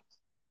 Jesus Christ.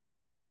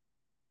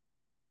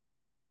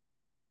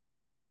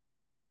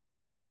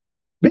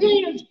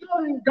 Being still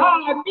in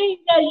God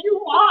means that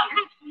you are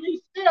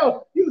actually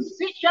still. You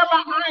sit your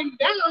behind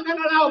down and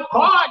allow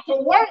God to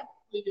work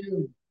for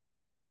you.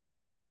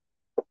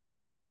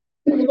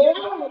 You're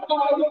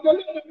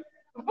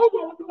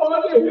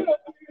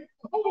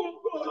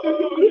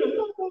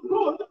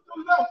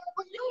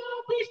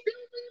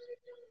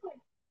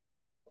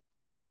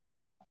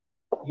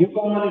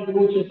going to do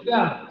it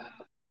yourself.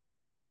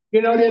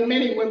 You know, there are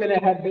many women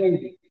that have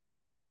babies.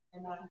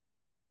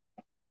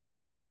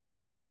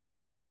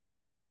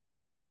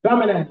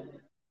 Some of them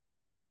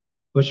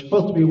were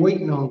supposed to be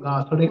waiting on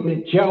God, so they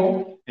met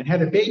Joe and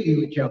had a baby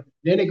with Joe.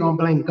 Then they're going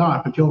to blame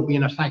God for Joe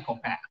being a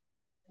psychopath.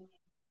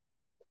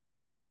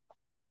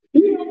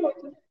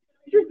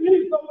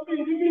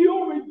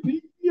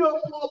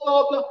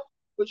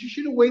 But you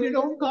should have waited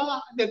on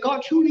God, that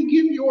God truly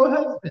give you a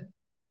husband.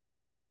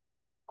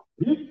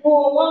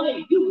 Before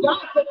life, you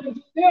got to be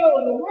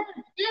still. The word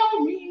still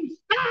means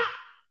stop.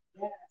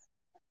 Yes.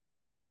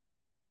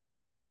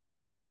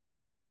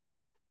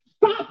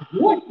 Stop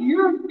what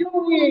you're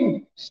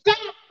doing.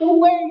 Stop the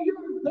way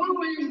you're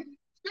going.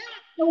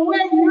 Stop the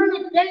way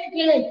you're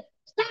thinking.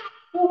 Stop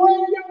the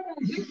way you're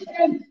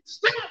behaving.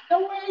 Stop the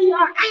way you're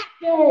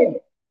acting.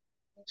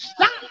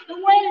 Stop the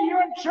way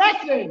you're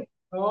dressing.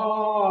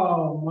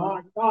 Oh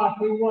my God,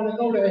 we want to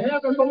go to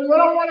heaven, but we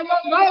don't want to go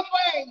that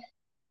way.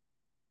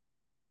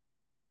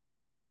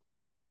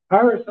 I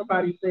heard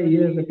somebody say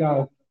years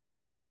ago,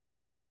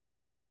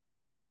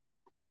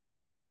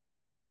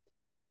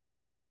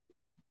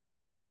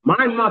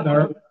 my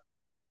mother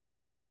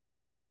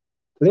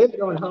lived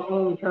on her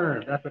own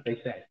terms. That's what they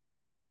said.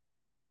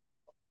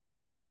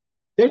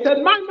 They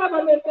said, my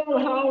mother lived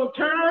on her own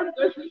terms,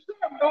 and she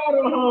served God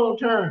on her own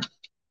terms.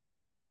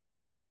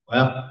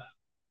 Well,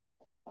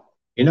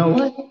 you know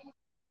what?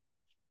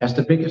 That's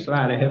the biggest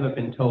lie that ever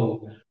been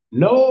told.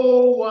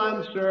 No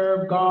one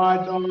served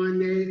God on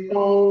their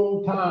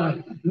own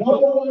time. No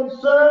one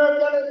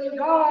served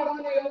God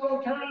on their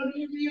own time.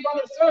 Either you're going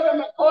to serve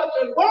him according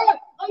to his word,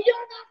 or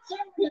you're not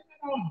serving him at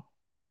all.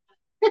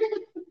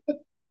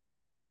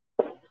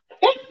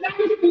 It's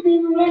nice to be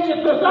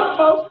religious, but some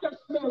folks just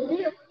being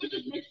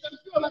religious makes them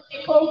feel like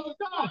they're close to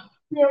God.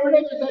 Being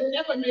religious has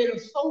never made them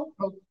so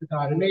close to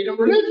God. It made them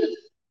religious.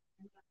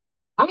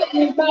 I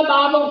read my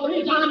Bible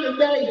 3 times a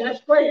day.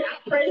 That's great. I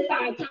pray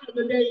 5 times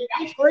a day.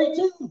 That's great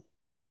too.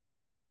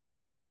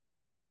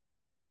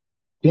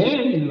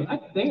 I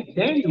think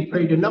Daniel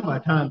prayed a number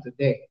of times a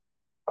day.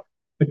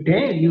 But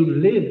Daniel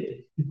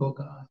lived before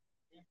God.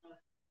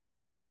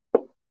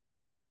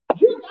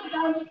 You got to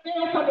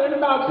understand something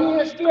about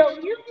being still.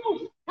 You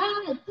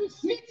have to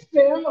sit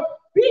still,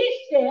 be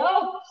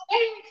still,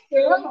 stand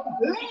still,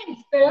 lay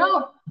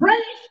still,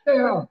 pray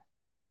still.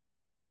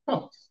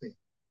 Don't see.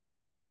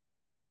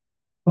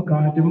 For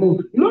God to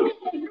move. Look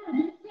at the earth.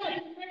 He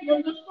said he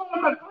made the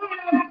storm of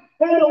time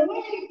and the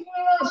waves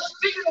were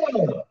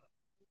still.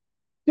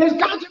 There's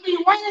got to be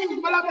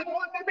waves, beloved, for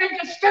to make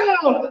it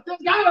still.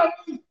 There's got to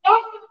be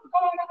something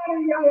going on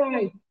in your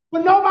life.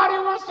 But nobody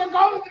wants to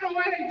go through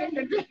anything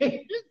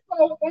today. It's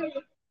so funny.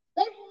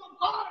 They want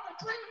God to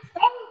clean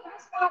stones.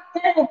 That's not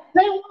there.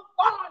 They want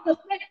God to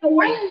make the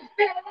waves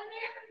still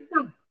and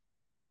everything.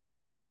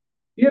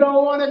 You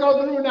don't want to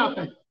go through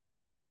nothing.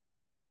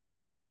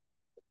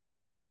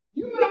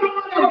 You don't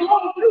want to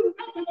go through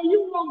nothing, and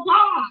you want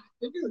God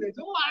to do this.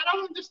 Oh, I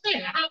don't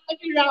understand. How could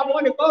you not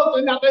want to go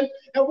through nothing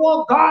and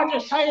want God to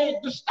say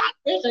to stop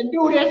this and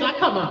do this? Now,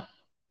 come on.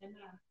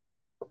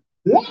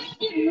 Let's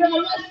get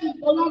realistic,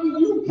 beloved.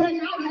 You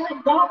cannot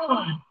have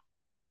God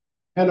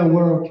and a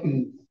world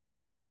king.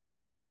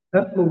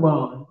 Let's move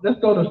on. Let's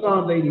go to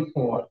Psalm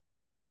 84.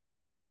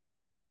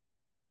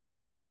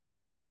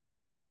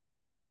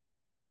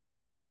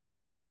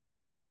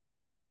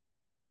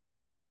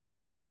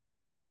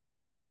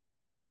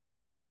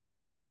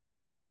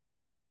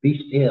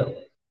 Be still.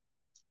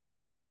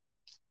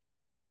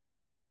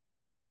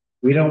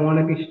 We don't want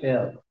to be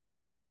still.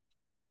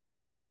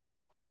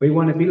 We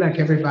want to be like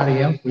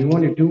everybody else. We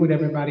want to do what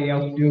everybody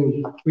else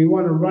do. We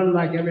want to run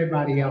like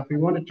everybody else. We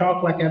want to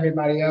talk like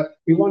everybody else.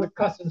 We want to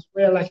cuss and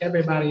swear like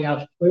everybody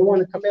else. We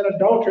want to commit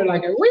adultery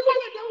like everybody. We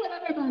want to do what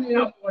everybody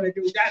else want to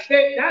do. That's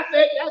it. That's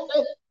it. That's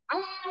it. I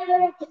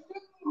want to do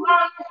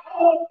my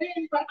own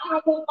thing, but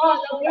I want God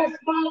to bless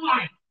my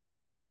life.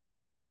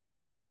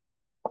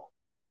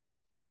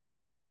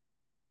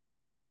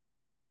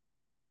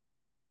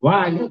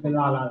 Why live in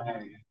La La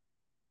Land?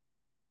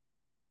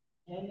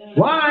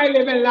 Why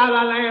live in La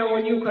La Land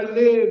when you can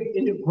live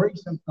in the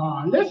grace of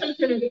God? Listen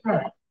to this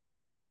verse.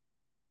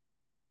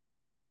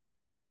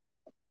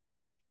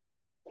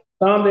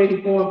 Psalm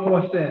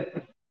 84:4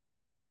 says,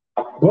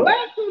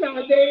 blessed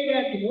are they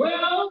that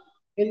dwell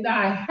in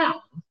thy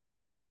house.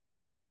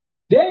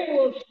 They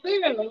will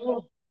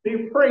still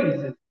be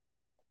praising.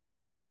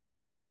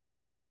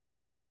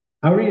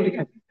 I'll read it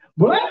again.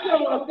 Blessed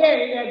are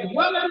they that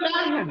dwell in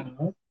thy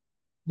house.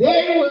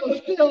 They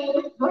will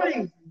still be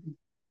praising.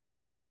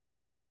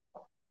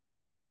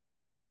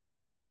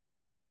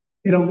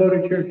 They don't go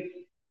to church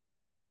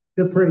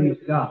to praise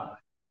God.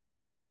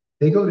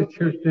 They go to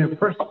church to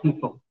impress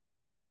people.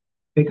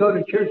 They go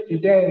to church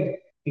today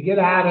to get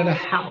out of the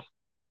house.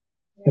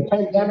 The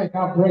pandemic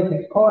outbreak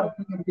has caused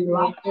people to be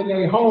locked in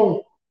their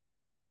home.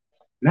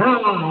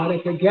 Now they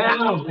can get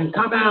out and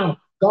come out,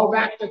 go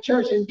back to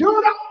church and do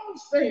the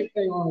same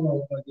thing all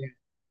over again.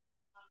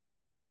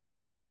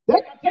 They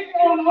can take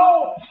on the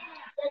old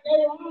path that they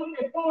were on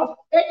before.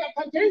 They can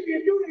continue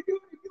to do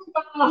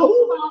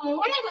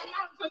whatever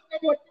nonsense they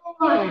were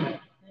doing.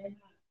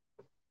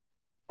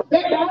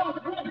 They can have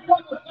a friend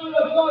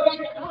so-and-so, they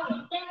can have a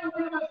family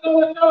member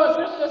so-and-so, a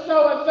sister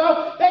so-and-so.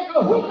 They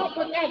can hook up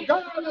with that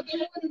girl that they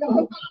wanted to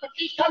hook up, but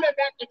she's coming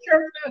back to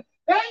church.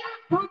 They're not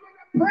coming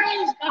to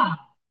praise God.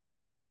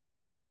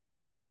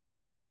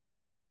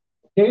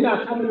 They're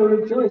not coming to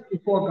rejoice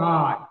before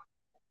God.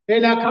 They're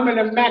not coming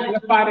to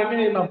magnify the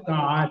name of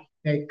God.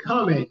 They're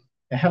coming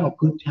to have a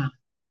good time.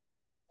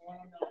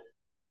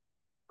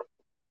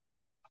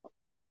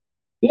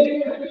 There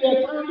used to be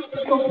a time when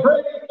people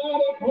praise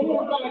God and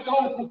glorify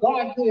God for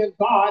God being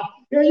God.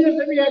 There used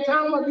to be a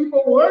time when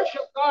people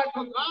worship God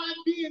for God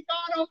being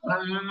God all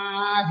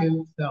by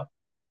himself.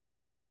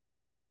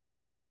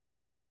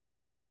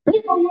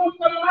 People used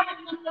to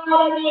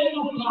magnify the name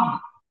of God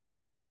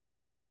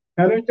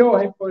and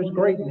adore him for his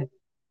greatness.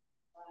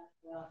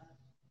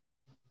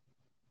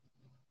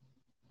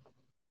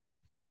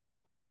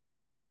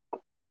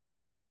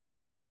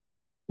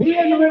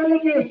 Being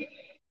religious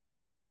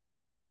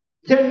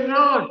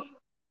cannot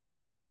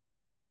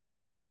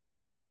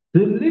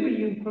deliver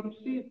you from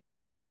sin,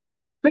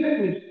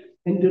 sickness,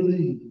 and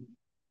disease.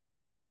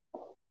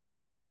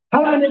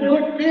 Having a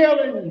good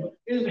feeling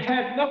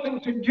has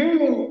nothing to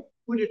do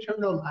with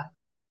eternal life.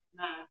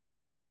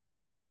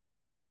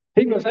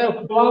 People say,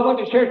 well, I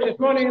went to church this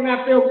morning and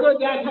I feel good.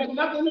 That has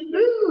nothing to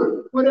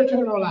do with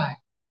eternal life.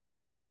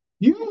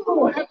 You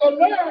have to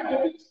learn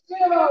to be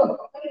still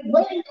and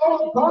wait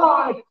on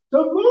God to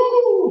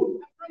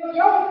move and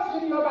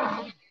rejoice in your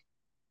life.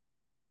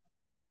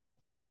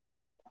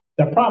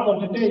 The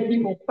problem today,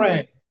 people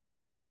pray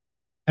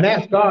and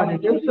ask God to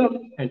do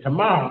something, and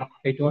tomorrow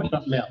they do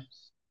something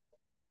else.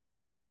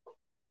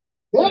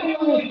 They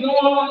use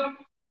God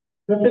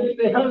to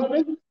fix their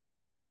husband.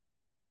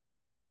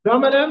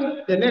 Some of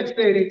them, the next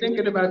day, they're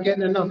thinking about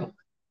getting another one.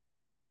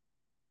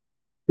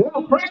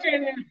 They'll pray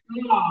and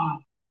ask God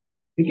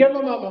to give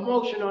them a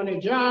promotion on their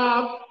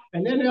job,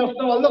 and then they'll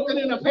start looking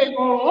in the paper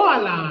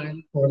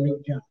online for a new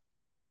job.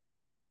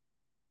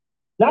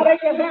 Now they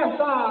can ask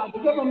God to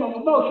give them a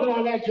promotion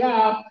on that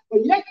job,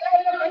 but yet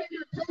they're looking in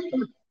the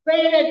paper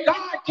saying that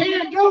God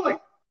can't do it.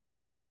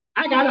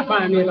 I gotta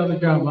find me another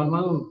job on my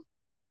own.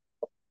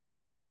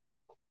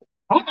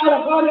 I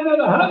gotta find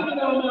another husband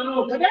on my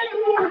own, because they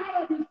don't know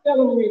how to be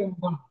celebrating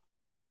God.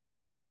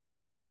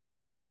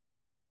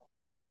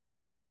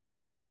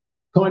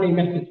 20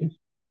 messages,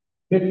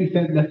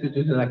 50-cent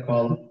messages, as I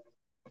call them.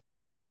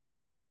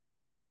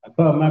 I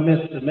call my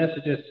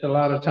messages a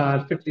lot of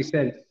times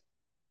 50-cent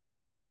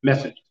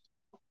messages.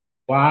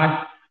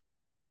 Why?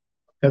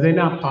 Because they're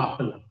not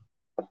popular.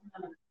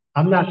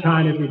 I'm not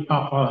trying to be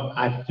popular.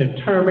 I'm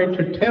determined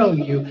to tell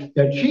you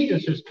that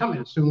Jesus is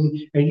coming soon,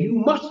 and you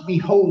must be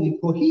holy,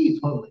 for He's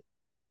holy.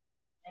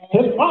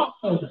 His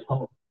Father is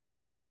holy.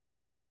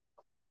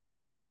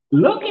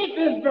 Look at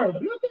this verse.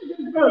 Look at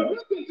this verse.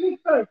 Look at this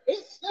verse.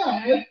 It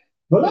says,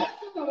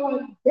 "Blessed are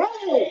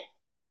they."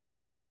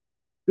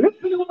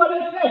 Listen to what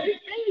it says. It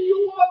says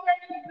you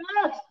already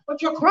blessed,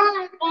 but you're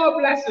crying for a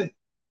blessing.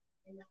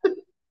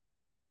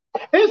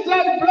 It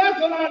says,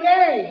 "Blessed are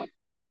they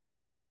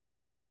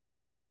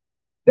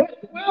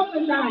that dwell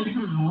in thy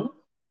house.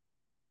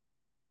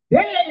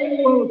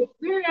 They will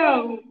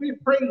still be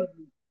praised."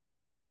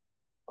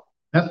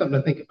 That's something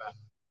to think about.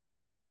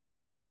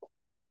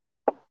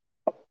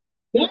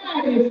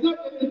 That is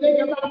something to think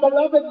about,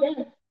 beloved.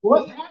 That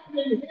what's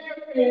happening here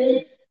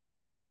is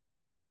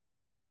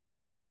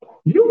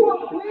you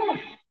are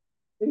blessed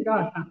in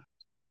God's house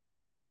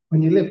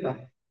when you live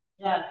right.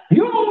 Yeah.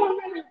 You're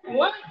already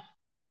blessed.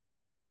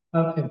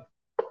 Okay.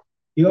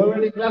 You're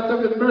already blessed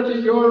of His mercy.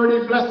 You're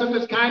already blessed of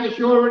His kindness.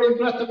 You're already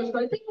blessed of His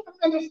grace. People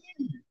don't understand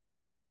you.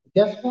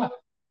 Guess what?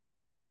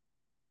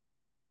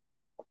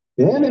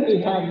 The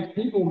enemy has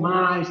people's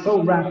minds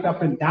so wrapped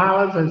up in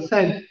dollars and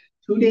cents,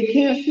 so they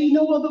can't see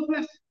no other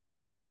blessing.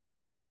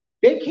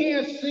 They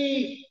can't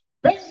see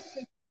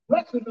basic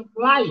blessings of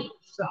life.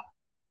 So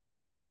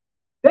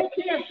they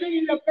can't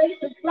see the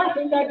basic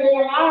blessing that they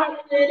are alive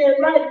in their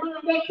right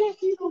mind. They can't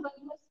see those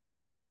blessings.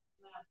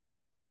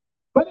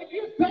 But if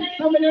you take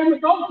some of them to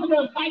go to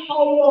the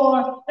psycho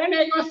ward, then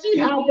they're going to see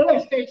how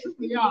blessed they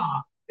truly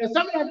are. And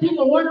some of them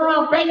people run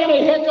around banging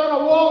their heads on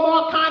the wall,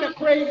 all kind of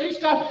crazy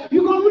stuff.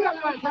 You're going to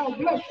realize how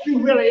blessed you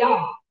really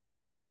are.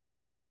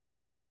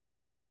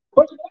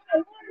 But you got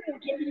to learn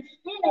to be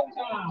still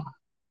now.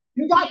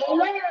 You got to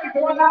learn to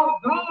allow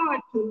God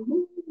to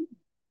move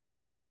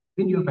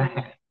in your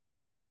behalf.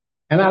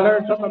 And I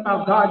learned something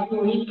about God.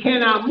 He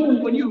cannot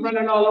move when you're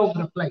running all over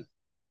the place.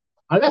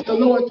 Unless the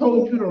Lord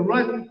told you to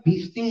run,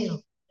 be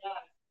still.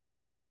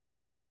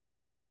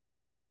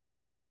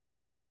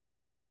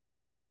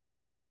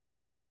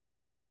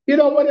 You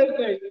know what it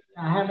is?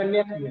 I have a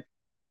nephew.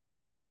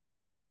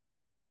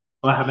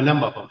 Well, I have a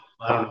number of them.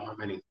 I don't know how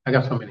many. I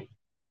got so many.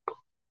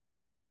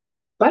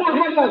 But I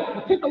have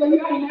a particular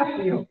young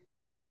nephew.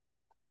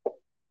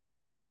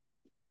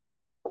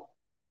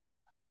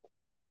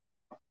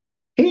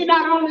 He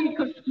not only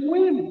could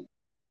swim,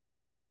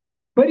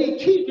 but he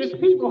teaches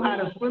people how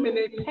to swim and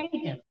they pay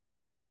him.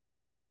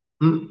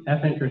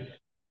 That's interesting.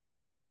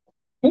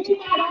 He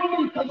not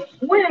only could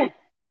swim,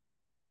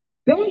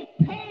 they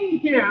pay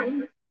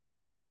him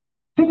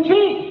to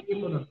teach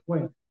people to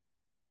swim.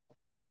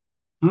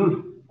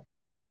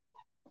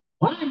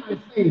 Why am I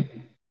saying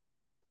that?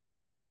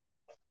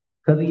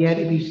 Because he had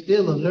to be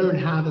still to learn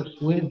how to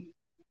swim.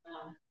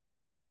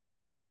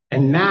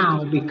 And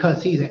now,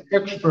 because he's an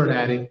expert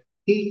at it,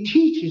 he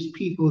teaches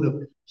people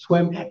to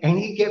swim and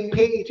he gets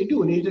paid to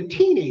do it. He's a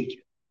teenager.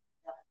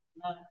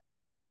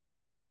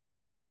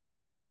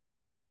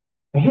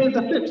 And here's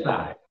the flip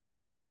side.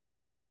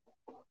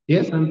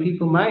 There's some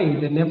people my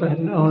age that never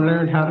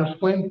learned how to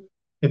swim.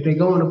 If they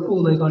go in the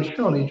pool, they're going to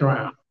surely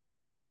drown.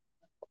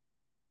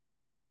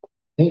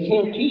 They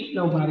can't teach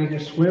nobody to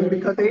swim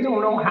because they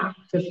don't know how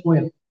to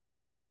swim.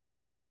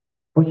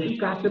 But you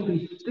got to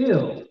be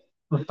still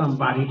for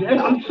somebody.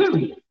 I'm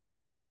serious.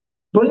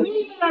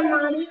 Believe it or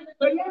not, to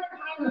learn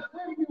how to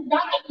swim, you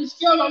got to be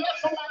still and let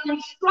somebody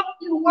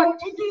instruct you what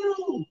to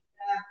do.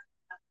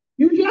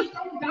 You just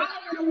don't dive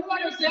in the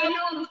water and say, "I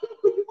know I'm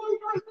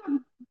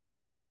swimming."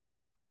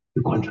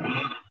 You're going to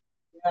drown.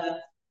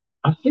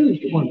 I'm serious,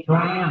 you're going to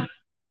drown.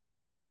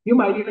 You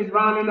might even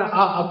drown in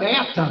a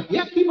bathtub.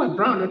 Yes, people have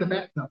drowned in the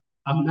bathtub.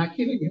 I'm not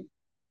kidding you.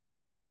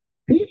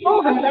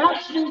 People have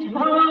actually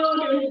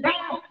drowned in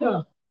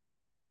bathtubs.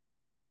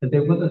 But they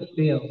wasn't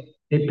still.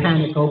 They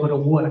panic over the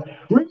water.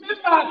 Remember,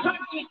 I taught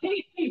you to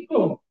teach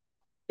people.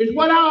 It's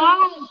what our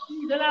eyes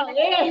see that our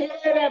ears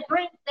hear that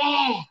bring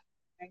back.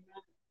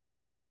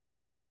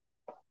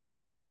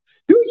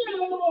 Do you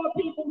know more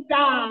people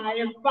die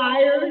in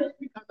fires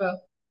because of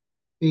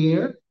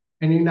fear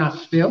and they're not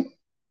still?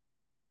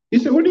 You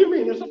say, what do you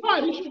mean? It's a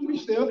fire. They shouldn't be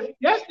still.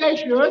 Yes, they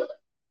should.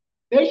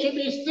 They should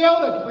be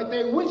still, but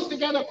they winced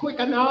together quick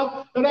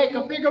enough so they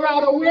can figure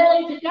out a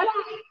way to get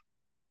out.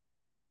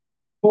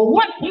 But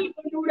what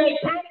people do, they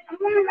panic and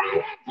run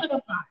right into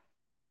the fire.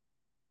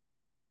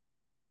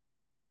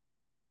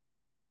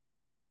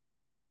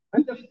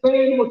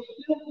 Understand what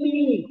still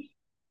means.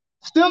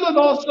 Still is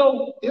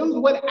also deals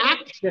with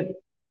action.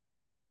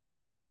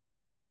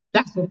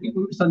 That's what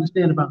people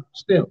misunderstand about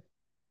still.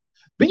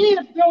 Being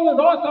still is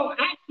also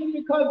action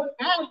because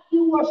as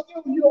you are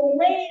still, you're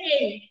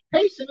waiting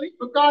patiently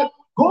for God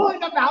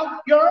going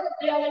about your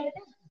daily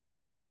business.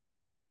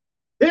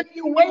 If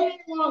you're waiting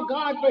on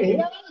God for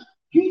healing,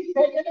 He's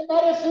taking the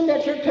medicine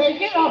that you're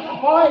taking,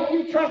 or if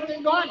you trust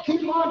in God,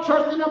 keep on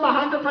trusting Him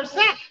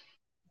 100%.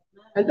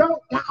 And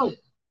don't doubt.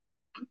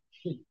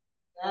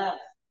 Yes.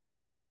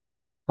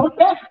 But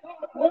that's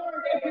God's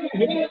word that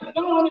He has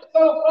done it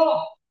so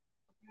far.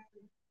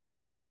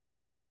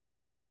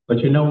 But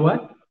you know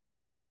what?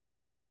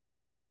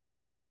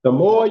 The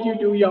more you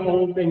do your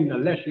own thing, the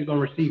less you're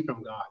going to receive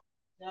from God.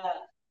 Yes.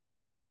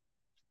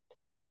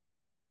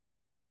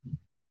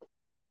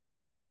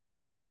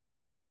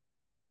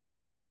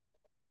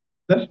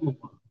 Let's move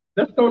on.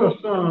 Let's go to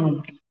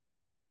Psalms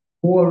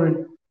 4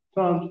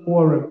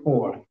 and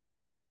 4.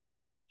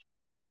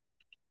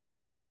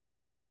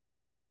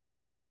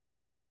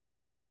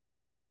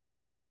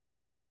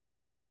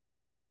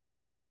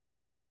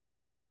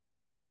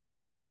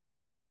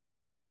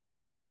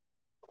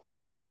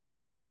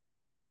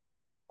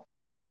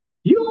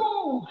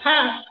 You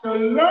have to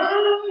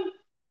learn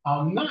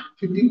how not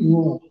to do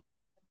wrong.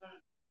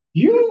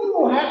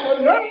 You have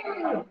to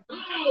learn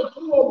how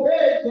to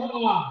obey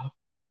God.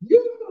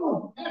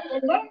 You have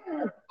to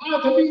learn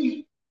how to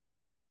be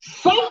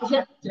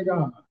subject to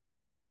God.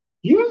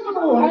 You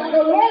have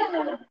to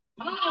learn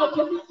how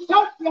to be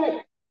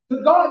subject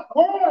to God's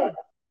word.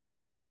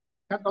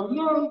 You have to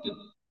learn to,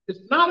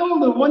 it's not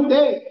only one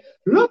day.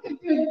 Look at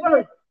this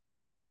verse.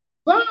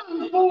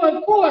 Psalm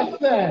 4:4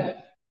 says,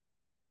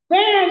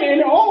 stand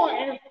in awe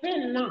and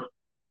sin not.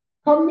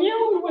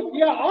 Commune with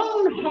your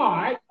own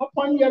heart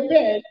upon your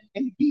bed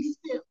and be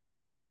still.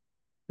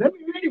 Let me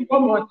read it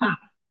one more time.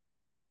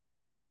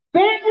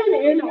 Stand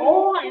in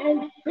awe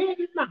and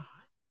sin not.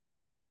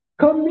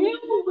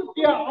 Commune with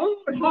your own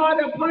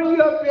heart upon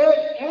your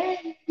bed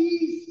and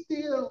be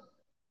still.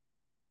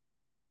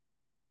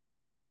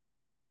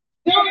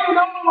 Stand in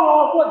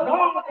awe of what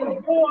God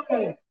is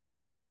doing.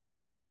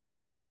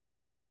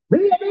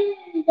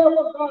 Believe that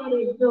what God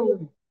is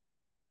doing.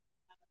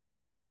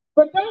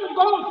 But don't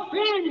go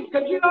sin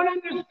because you don't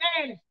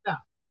understand stuff.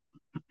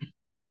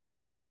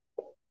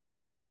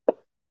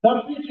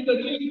 Some people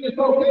believe it's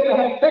okay to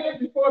have sex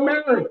before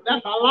marriage.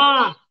 That's a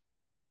lie.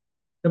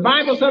 The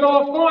Bible said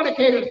all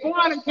fornicators.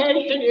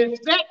 Fornication is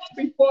sex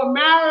before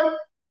marriage,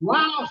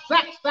 wild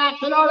sex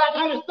acts and all that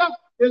kind of stuff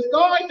is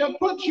going to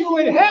put you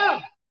in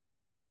hell.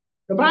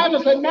 The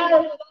Bible said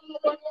marriage is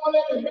all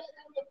that is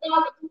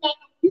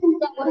you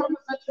got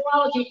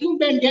homosexuality, two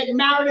men getting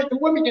married, and the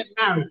women get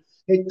married.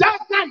 It does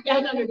not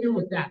have nothing to do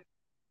with that.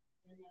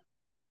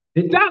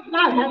 It does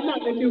not have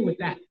nothing to do with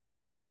that.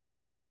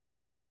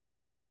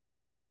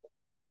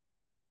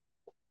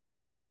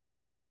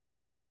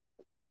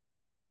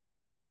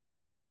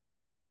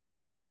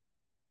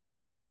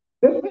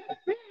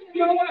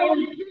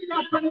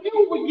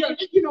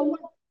 You know what?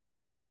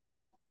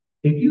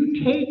 If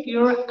you take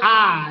your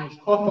eyes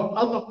off of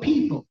other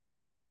people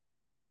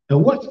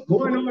and what's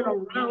going on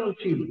around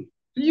you,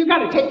 so you got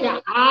to take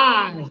your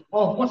eyes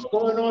off what's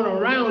going on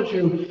around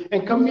you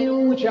and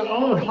commune with your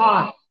own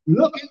heart.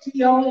 Look into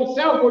your own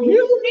self. Well,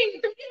 you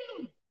need to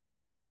commune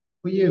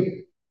for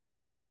you.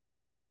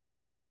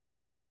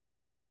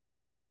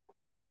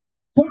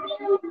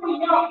 Commune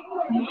with your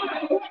own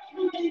heart. What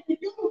you need to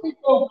do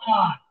before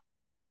God.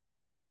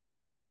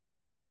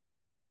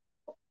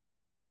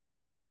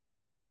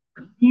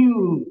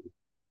 Commune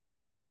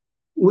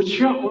with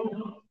your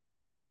own heart.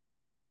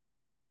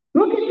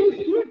 Look at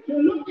this scripture.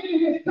 Look at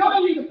it. It's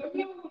telling you to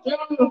commune with your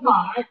own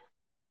heart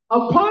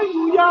upon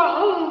your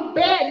own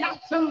bed, not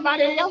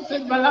somebody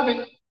else's,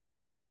 beloved.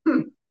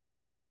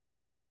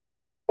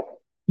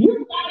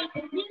 You got to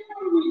commune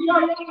with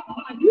your own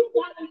heart. You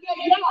got to get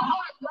your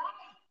heart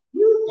right.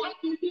 You got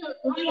to get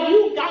right.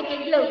 You got to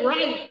get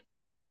right.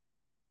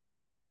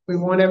 We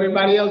want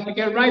everybody else to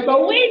get right,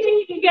 but we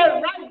need to get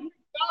right with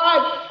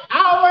God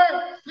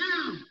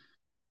ourselves.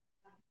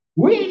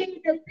 We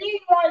need to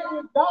be right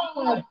with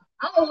God,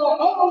 our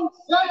own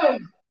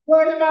selves.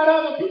 Worry about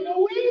other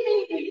people. We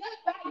need to get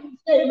right and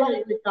stay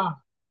right with God.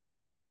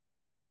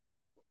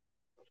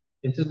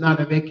 This is not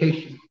a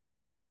vacation.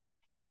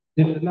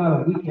 This is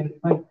not a weekend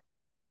plan.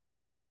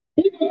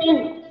 People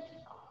think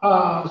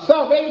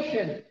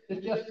salvation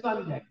is just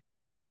Sunday.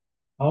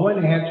 Oh,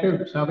 when they have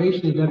church,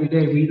 salvation is every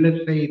day. We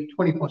live saved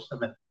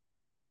 24/7.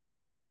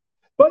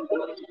 But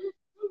look at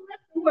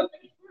what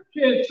the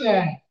scripture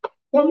says.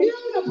 Commune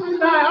with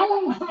thy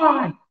own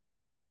heart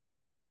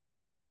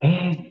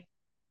and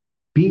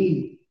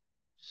be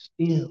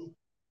still.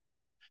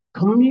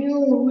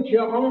 Commune with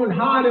your own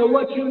heart and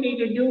what you need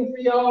to do for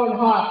your own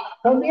heart.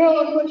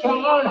 Commune with your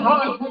own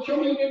heart what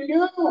you need to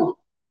do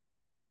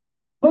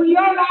for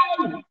your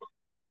life,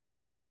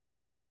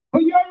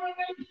 for your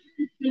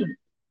relationship,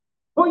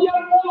 for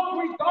your walk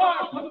with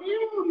God.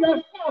 Commune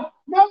yourself.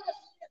 Notice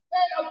it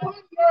said upon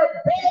your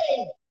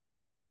bed.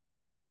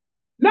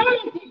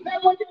 Notice it said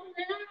when you're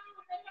down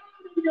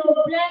in your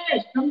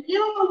bed,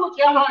 commune with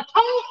your heart.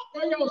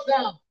 Talk to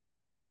yourself.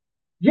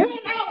 Get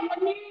out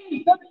what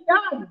needs to be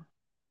done.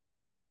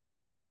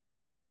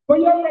 For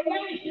your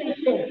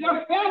relationship,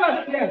 your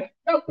fellowship,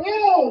 your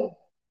bills.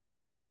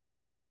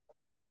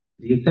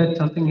 You said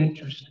something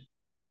interesting.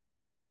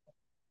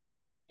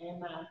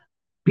 Amen.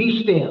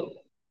 Be still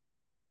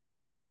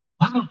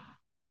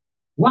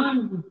Why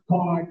would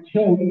God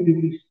tell you to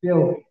be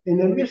still in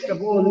the midst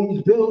of all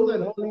these bills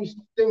and all these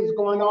things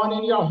going on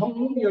in your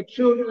home, your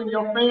children,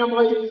 your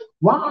family?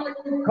 Why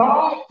would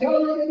God tell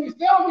you to be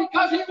still?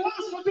 Because He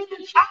wants to be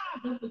in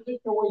charge of the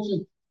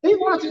situation. He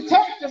wants to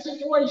take the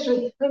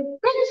situation and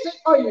fix it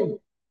for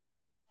you.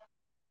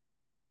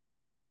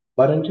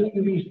 But until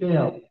you be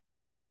still,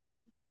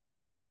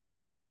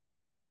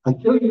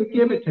 until you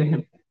give it to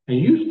Him and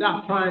you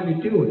stop trying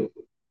to do it,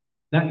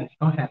 nothing's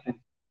going to happen.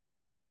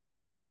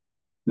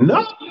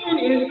 Nothing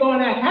is going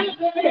to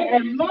happen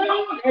as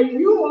long as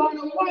you are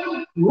the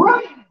one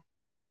running.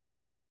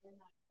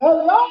 As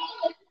long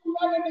as you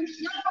run in the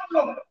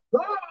shadow,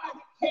 God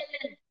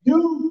can't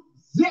do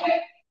zip.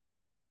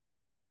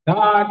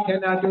 God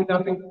cannot do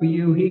nothing for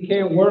you. He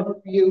can't work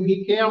for you.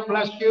 He can't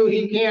bless you.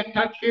 He can't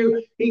touch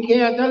you. He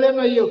can't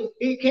deliver you.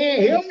 He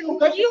can't heal you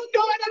because you're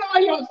doing it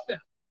all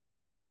yourself.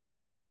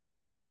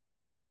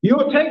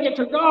 You'll take it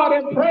to God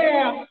in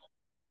prayer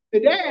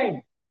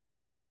today.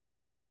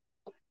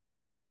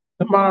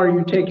 Tomorrow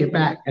you take it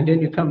back, and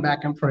then you come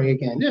back and pray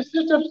again. This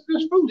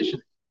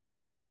foolishness.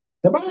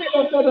 The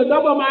Bible says a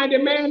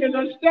double-minded man is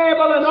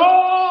unstable in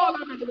all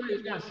of his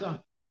ways. Got son.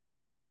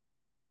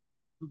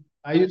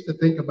 I used to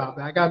think about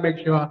that. I got to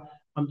make sure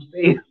I'm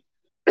stable.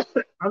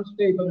 I'm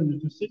stable in the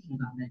decisions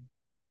I make.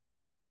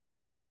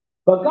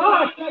 But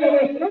God said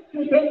in the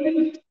scriptures to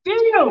be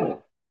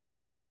still.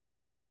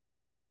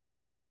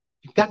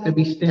 You've got to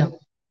be still.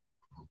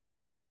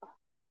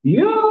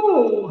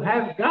 You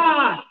have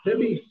got to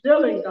be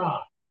still in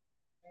God.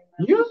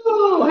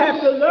 You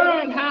have to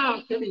learn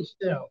how to be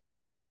still.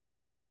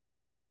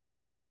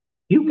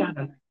 You got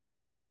to.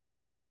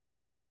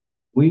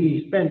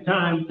 We spend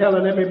time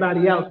telling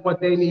everybody else what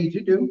they need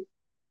to do.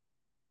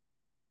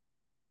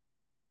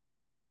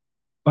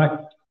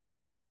 But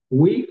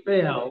we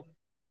fail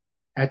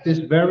at this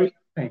very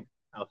thing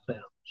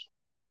ourselves,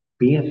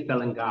 being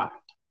still in God.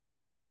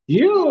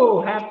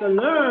 You have to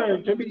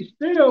learn to be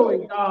still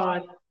in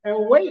God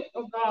and wait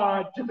for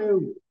God to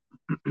move.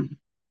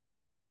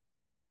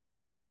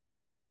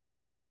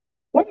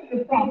 What is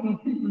the problem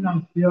with people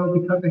not still?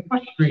 Because they're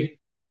frustrated.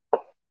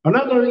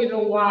 Another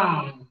reason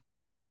why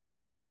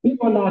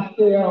people not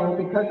still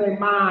because their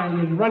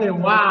mind is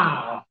running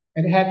wild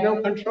and they have no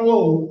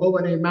control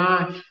over their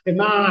mind. Their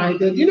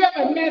mind. You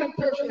never met a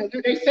person that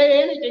do they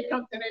say anything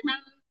comes to their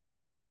mind?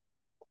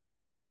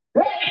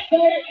 They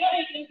say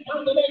anything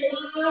comes to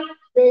their mind.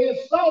 They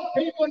insult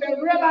people and they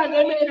realize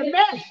they made a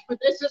mess, but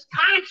this is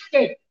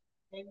constant.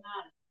 Amen.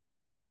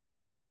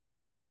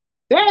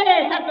 They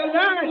have to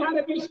learn how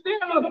to be still.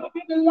 I want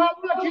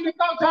you to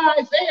go to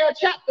Isaiah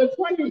chapter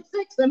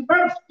 26 and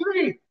verse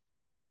 3.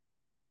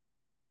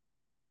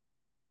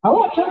 I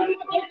want you to look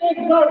at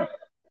this verse.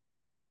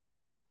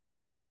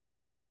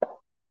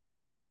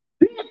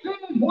 This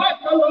is what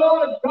the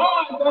Lord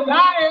God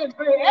desires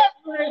for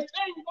every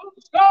single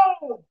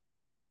soul.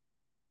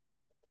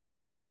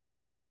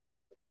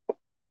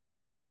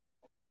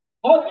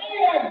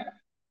 Isaiah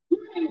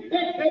 26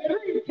 and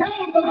 3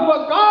 tells us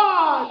what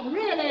God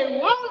really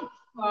wants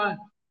for us.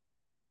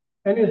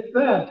 And it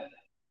says,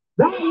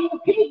 thou will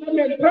keep him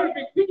in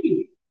perfect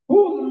peace,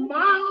 whose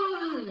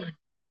mind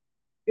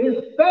is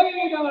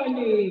stayed on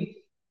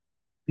thee,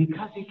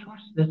 because he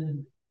trusted in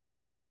me.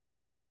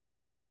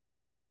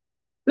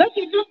 Look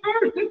at this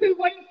verse. This is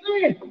what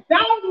it says.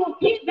 Thou will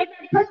keep him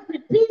in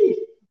perfect peace,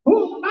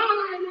 whose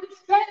mind is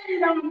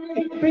stayed on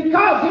me,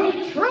 because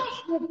he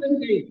trusted in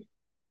thee.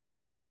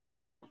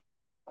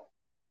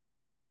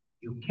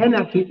 You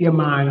cannot keep your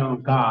mind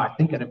on God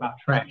thinking about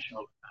trash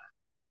all the time.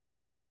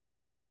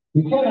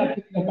 You cannot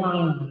keep your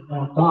mind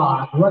on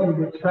God running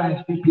with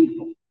trashy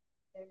people.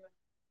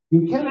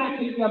 You cannot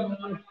keep your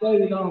mind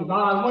stayed on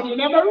God when you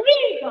never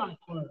read God's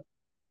word.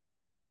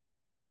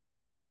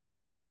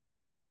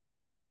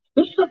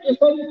 The scripture says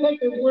you take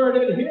His word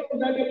and heal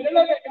them and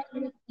deliver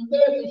and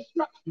there's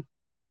instruction.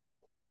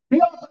 He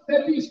also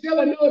said, be still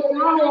and know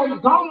that I am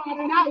God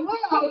and I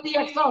will be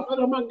exalted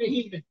among the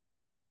heathen.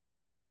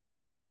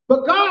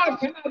 But God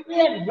cannot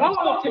be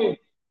exalted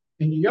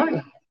in your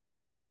life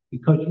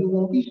because you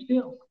won't be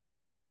still.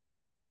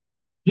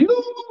 You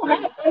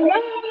have to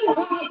learn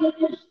how to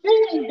be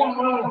still,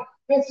 God.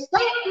 And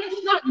stop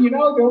this nothing. You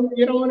don't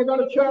want to go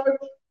to church.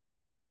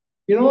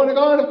 You don't want to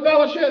go to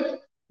fellowship.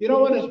 You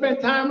don't want to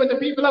spend time with the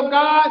people of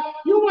God.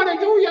 You want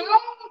to do your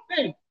own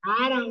thing.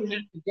 I don't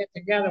have to get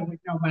together with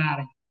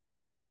nobody.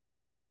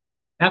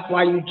 That's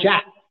why you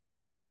jack.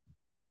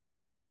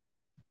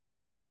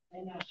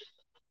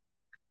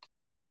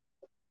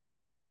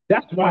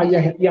 That's why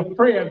your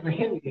prayers are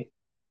hindered.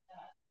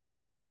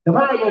 The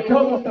Bible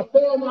tells us to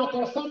form out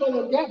to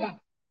assemble together.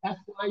 That's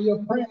why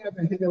your prayers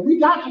are hindered. We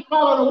got to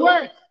follow the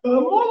word.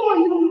 The more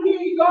you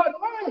read God's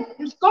word,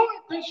 it's going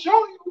to show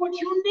you what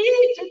you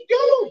need to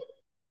do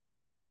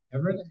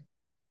every day.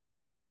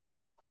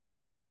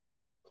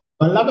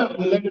 Beloved,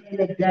 we live in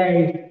a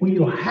day where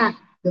you have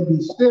to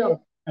be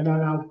still and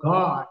allow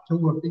God to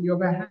work in your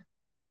behalf.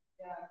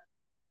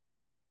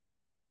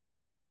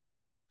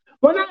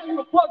 When I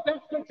quote that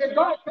scripture,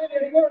 God said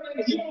in word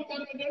and healed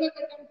them and delivered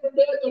them from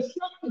their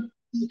destruction.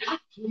 He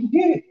actually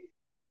did it.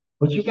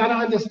 But you got to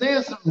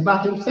understand something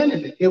about him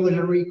sending it. It was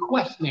a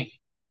request name.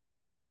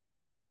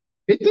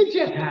 It didn't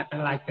just happen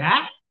like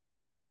that.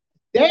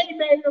 They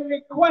made a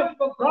request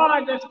for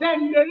God to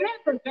send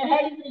deliverance. They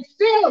had to be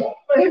still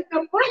for him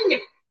to bring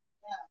it.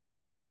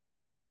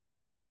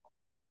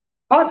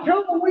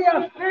 Until we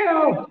are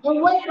still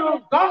and wait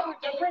on God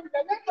to bring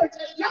deliverance,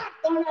 it's not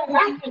going to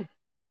happen.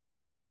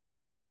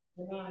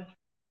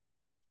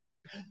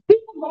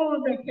 People go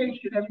on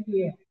vacation every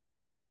year.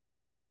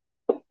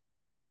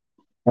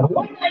 And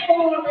when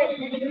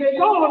they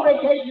go on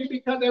vacation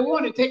because they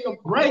want to take a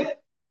break.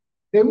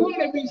 They want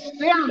to be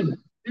still.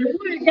 They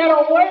want to get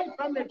away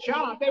from the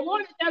job. They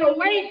want to get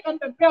away from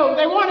the bills.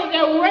 They want to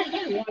get away.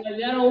 They want to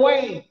get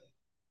away.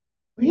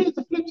 But here's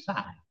the flip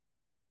side.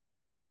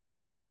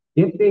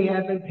 If they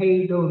haven't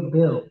paid those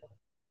bills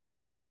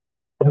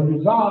and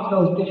resolved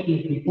those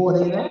issues before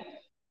they left,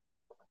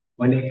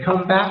 when they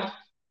come back,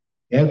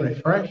 they're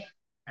refreshed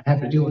and have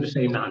to deal with the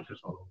same nonsense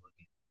all over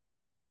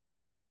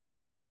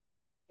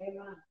again.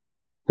 Amen.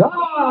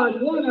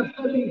 God wants us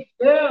to be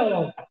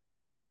still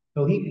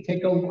so he can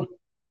take over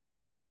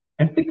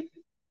and fix it.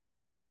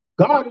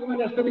 God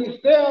wants us to be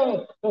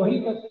still so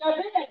he can step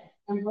in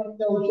and bring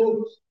those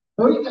jokes.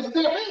 So he can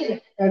step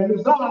in and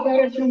resolve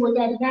that issue with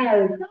that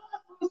marriage. God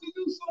wants to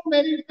do so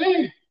many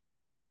things.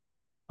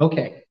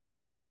 Okay.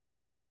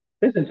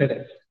 Listen to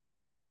this.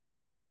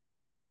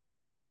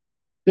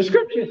 The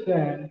scripture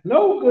says,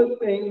 no good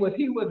thing would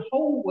he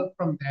withhold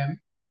from them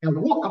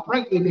and walk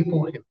uprightly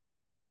before him.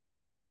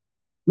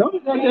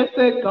 Notice I just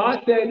said,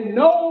 God said,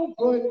 no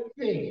good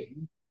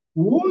thing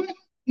would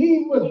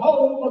he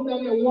withhold from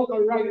them and walk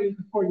uprightly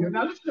before you.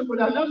 Now listen to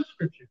another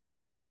scripture.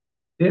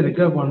 There's a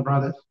good one,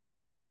 brothers.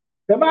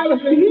 The Bible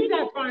says, he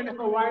that findeth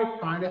a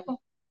wife findeth a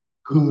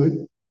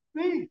good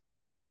thing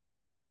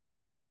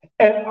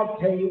and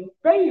obtain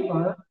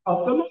favor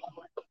of the Lord.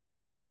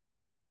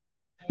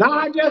 Now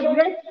I just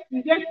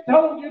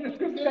told you the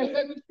scripture that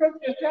says, the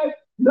scripture says,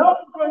 no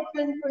good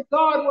thing that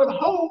God would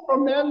hold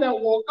from them that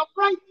walk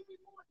upright.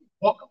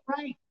 Walk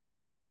upright.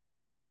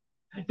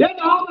 Then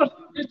all the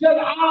scripture says,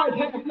 eyes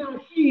have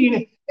not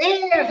seen,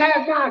 ears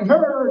have not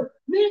heard,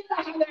 neither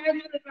have they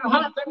entered in the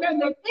hearts of men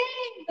the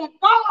things that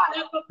God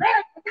has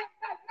prepared for them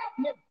that love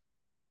him.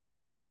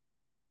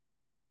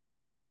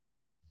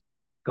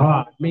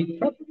 God made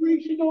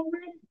preparation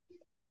already.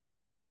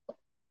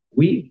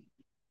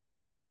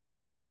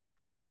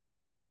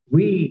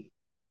 We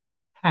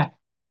have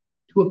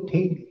to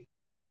obtain it.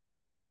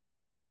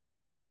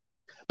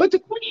 But the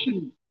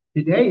question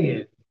today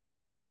is,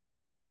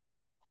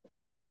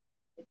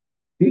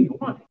 do you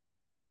want it?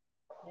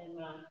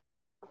 Amen.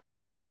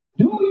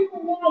 Do you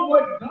want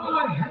what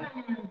God has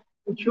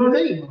with your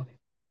name on it?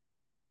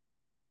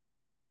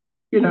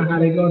 You know how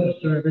they go to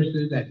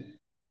services and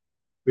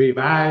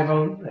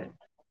revivals,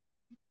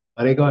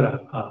 or they go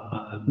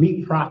to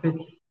meet prophets,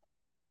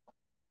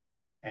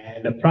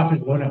 and the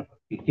prophets want to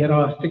get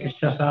all stickers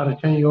just out and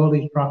tell you all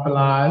these prophet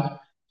lies.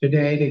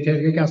 Today,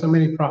 they got so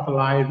many prophet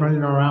lies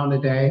running around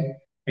today,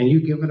 and you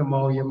giving them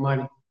all your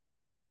money.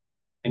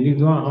 And you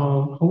go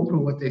home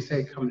hoping what they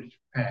say comes to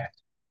pass.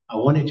 I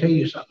want to tell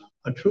you something.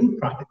 A true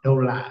prophet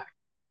don't lie.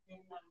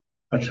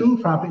 A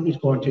true prophet is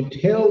going to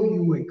tell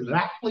you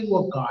exactly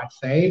what God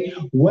say,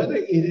 whether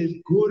it is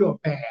good or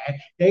bad.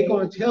 They're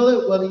going to tell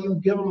it whether you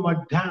give them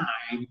a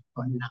dime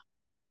or not.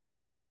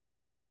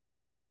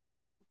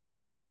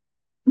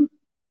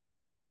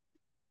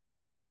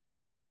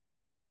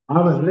 I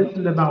was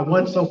listening about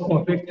one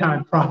so-called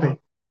big-time prophet.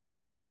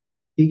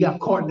 He got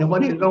caught in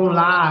one of his own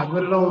lies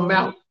with his own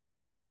mouth.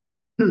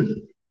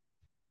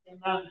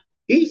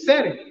 He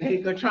said it, and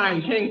he's going to try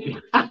and change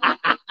it.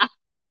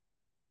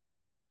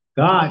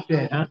 God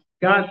said, huh?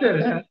 God said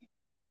it, huh?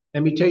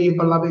 Let me tell you,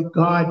 beloved,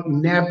 God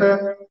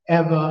never,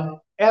 ever,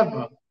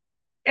 ever,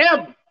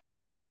 ever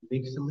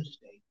makes a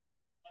mistake.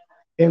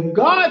 If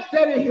God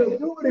said it, he'll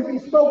do it. If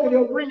he spoke it,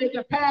 he'll bring it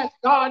to pass.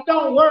 God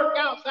don't work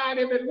outside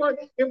of his word.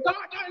 If God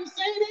doesn't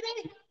say it, it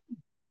ain't.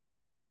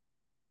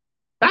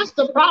 That's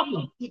the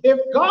problem. If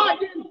God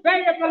didn't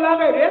say it,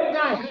 beloved, it's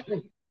not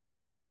happening.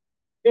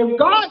 If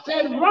God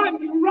said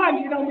run, you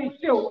run. You don't be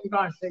still when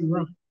God says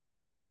run.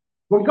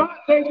 When God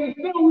says be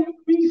still, we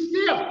be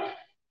still.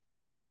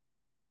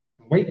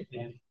 Wait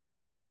then.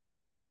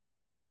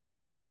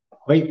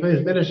 Wait for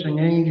his ministering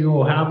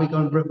angel. How are we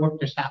going to work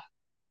this out?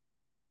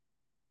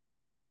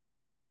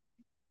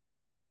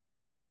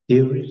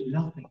 There is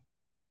nothing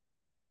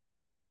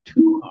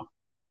too hard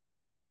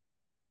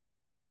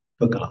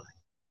for God.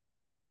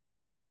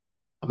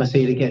 I'm going to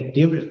say it again.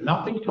 There is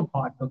nothing too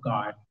hard for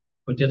God,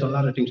 but there's a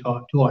lot of things too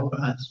hard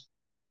for us.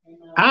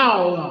 Amen.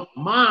 Our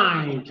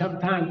mind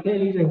sometimes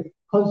can't even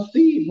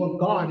conceive what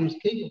God is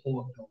capable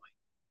of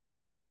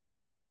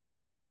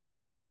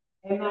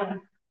doing.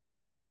 Amen.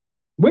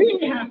 We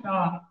have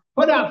to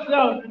put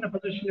ourselves in a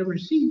position to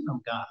receive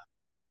from God.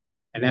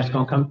 And that's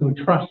going to come through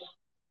trust.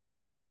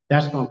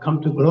 That's going to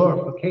come through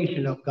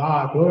glorification of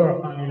God,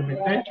 glorifying Him and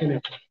thanking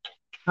Him.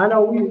 I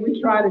know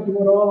we try to do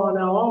it all on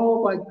our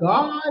own, but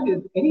God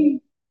is able.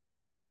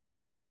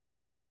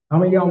 How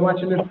many of y'all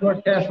watching this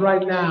broadcast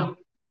right now?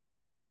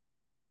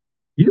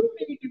 You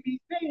need to be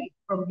saved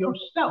from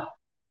yourself.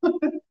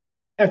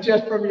 That's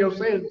just from your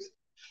sins.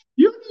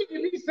 You need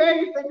to be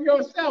saved from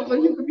yourself so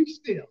you can be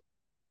still.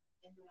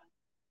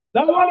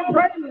 So I want to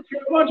pray with you.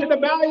 I want you to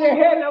bow your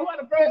head and I want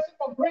to pray a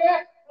simple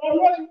prayer. I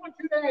really want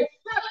you to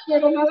accept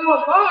it and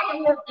allow God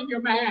to work in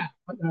your behalf.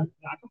 I can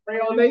pray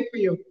all day for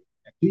you.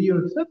 Do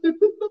you accept it?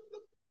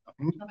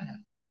 Nothing's going to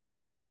happen.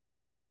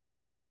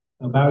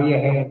 So bow your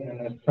head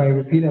and let's pray.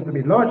 Repeat after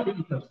me. Lord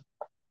Jesus,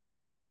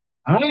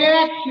 I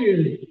ask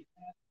you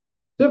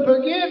to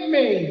forgive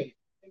me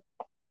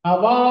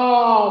of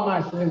all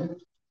my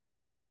sins.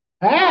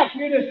 I ask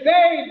you to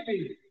save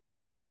me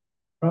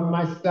from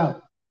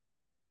myself.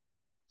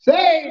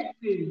 Save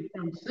me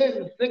from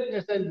sin,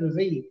 sickness, and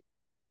disease.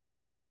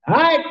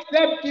 I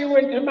accept you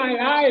into my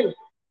life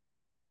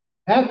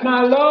as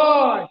my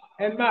Lord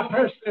and my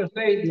personal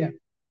Savior.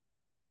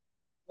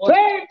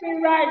 Save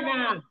me right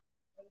now.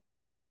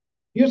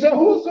 You say,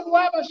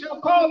 whosoever shall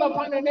call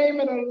upon the name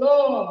of the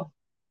Lord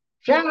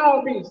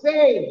shall be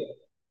saved.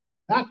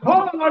 I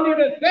call on you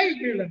to save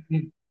me, Lord.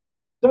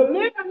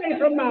 Deliver me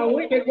from my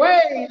wicked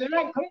ways and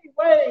unclean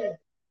ways.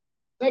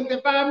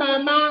 Sanctify my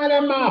mind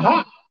and my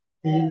heart.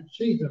 In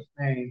Jesus'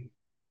 name.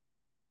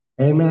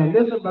 Amen.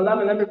 Listen,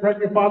 beloved, let me pray to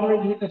you, Father,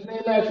 in Jesus'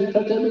 name, as you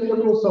touch every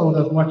little soul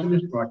that's watching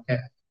this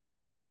broadcast.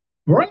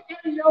 Break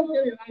every yoke in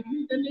their life,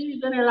 meet the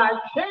needs in their life,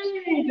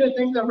 change the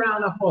things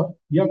around us for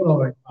your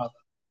glory, Father.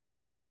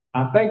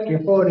 I thank you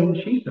for it in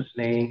Jesus'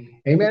 name.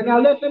 Amen. Now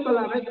listen,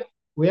 beloved,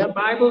 we have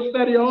Bible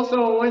study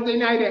also on Wednesday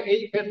night at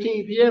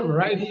 8:15 p.m.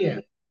 right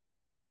here.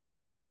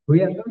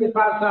 We have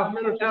 35 South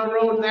Middletown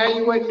Road,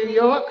 Nanuet, New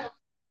York,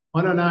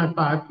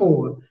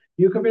 10954.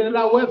 You can visit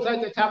our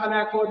website, the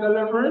Tabernacle of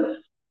Deliverance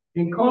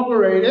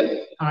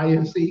Incorporated,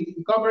 INC,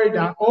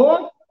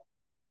 incorporated.org.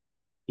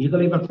 You can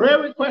leave a prayer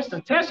request,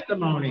 a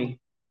testimony.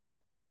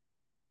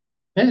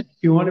 And if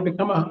you want to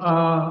become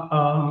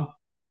a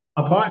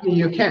partner,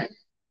 you can.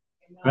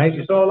 Right?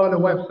 It's all on the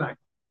website.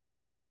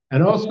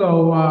 And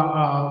also,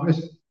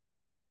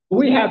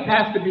 we have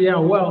Pastor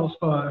B.L. Wells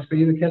for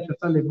you to catch the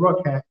Sunday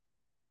broadcast.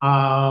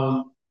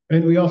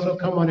 And we also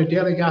come on the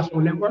Daily Gospel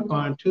Network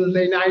on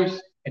Tuesday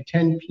nights at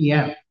 10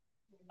 p.m.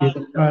 If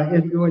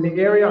you're in the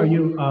area, or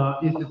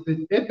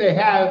if they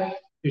have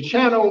the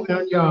channel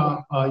on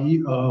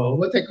your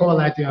what they call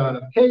that,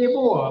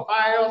 cable or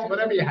files,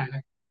 whatever you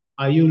have,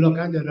 you look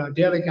under the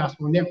Daily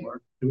Gospel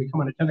Network. And we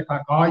come on at 10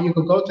 o'clock. Or you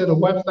can go to the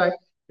website,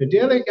 the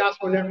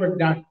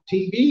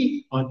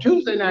DailyGospelNetwork.tv on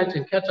Tuesday nights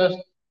and catch us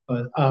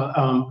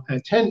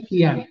at 10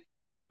 p.m.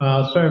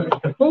 Service.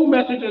 The full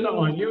messages are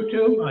on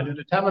YouTube under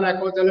the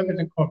Tabernacle of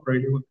Deliverance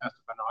Incorporated with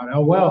Pastor Bernard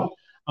L. Wells.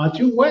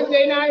 Until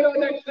Wednesday night or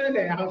next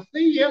Sunday, I'll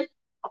see you.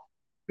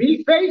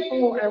 Be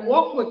faithful and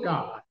walk with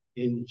God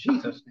in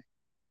Jesus' name.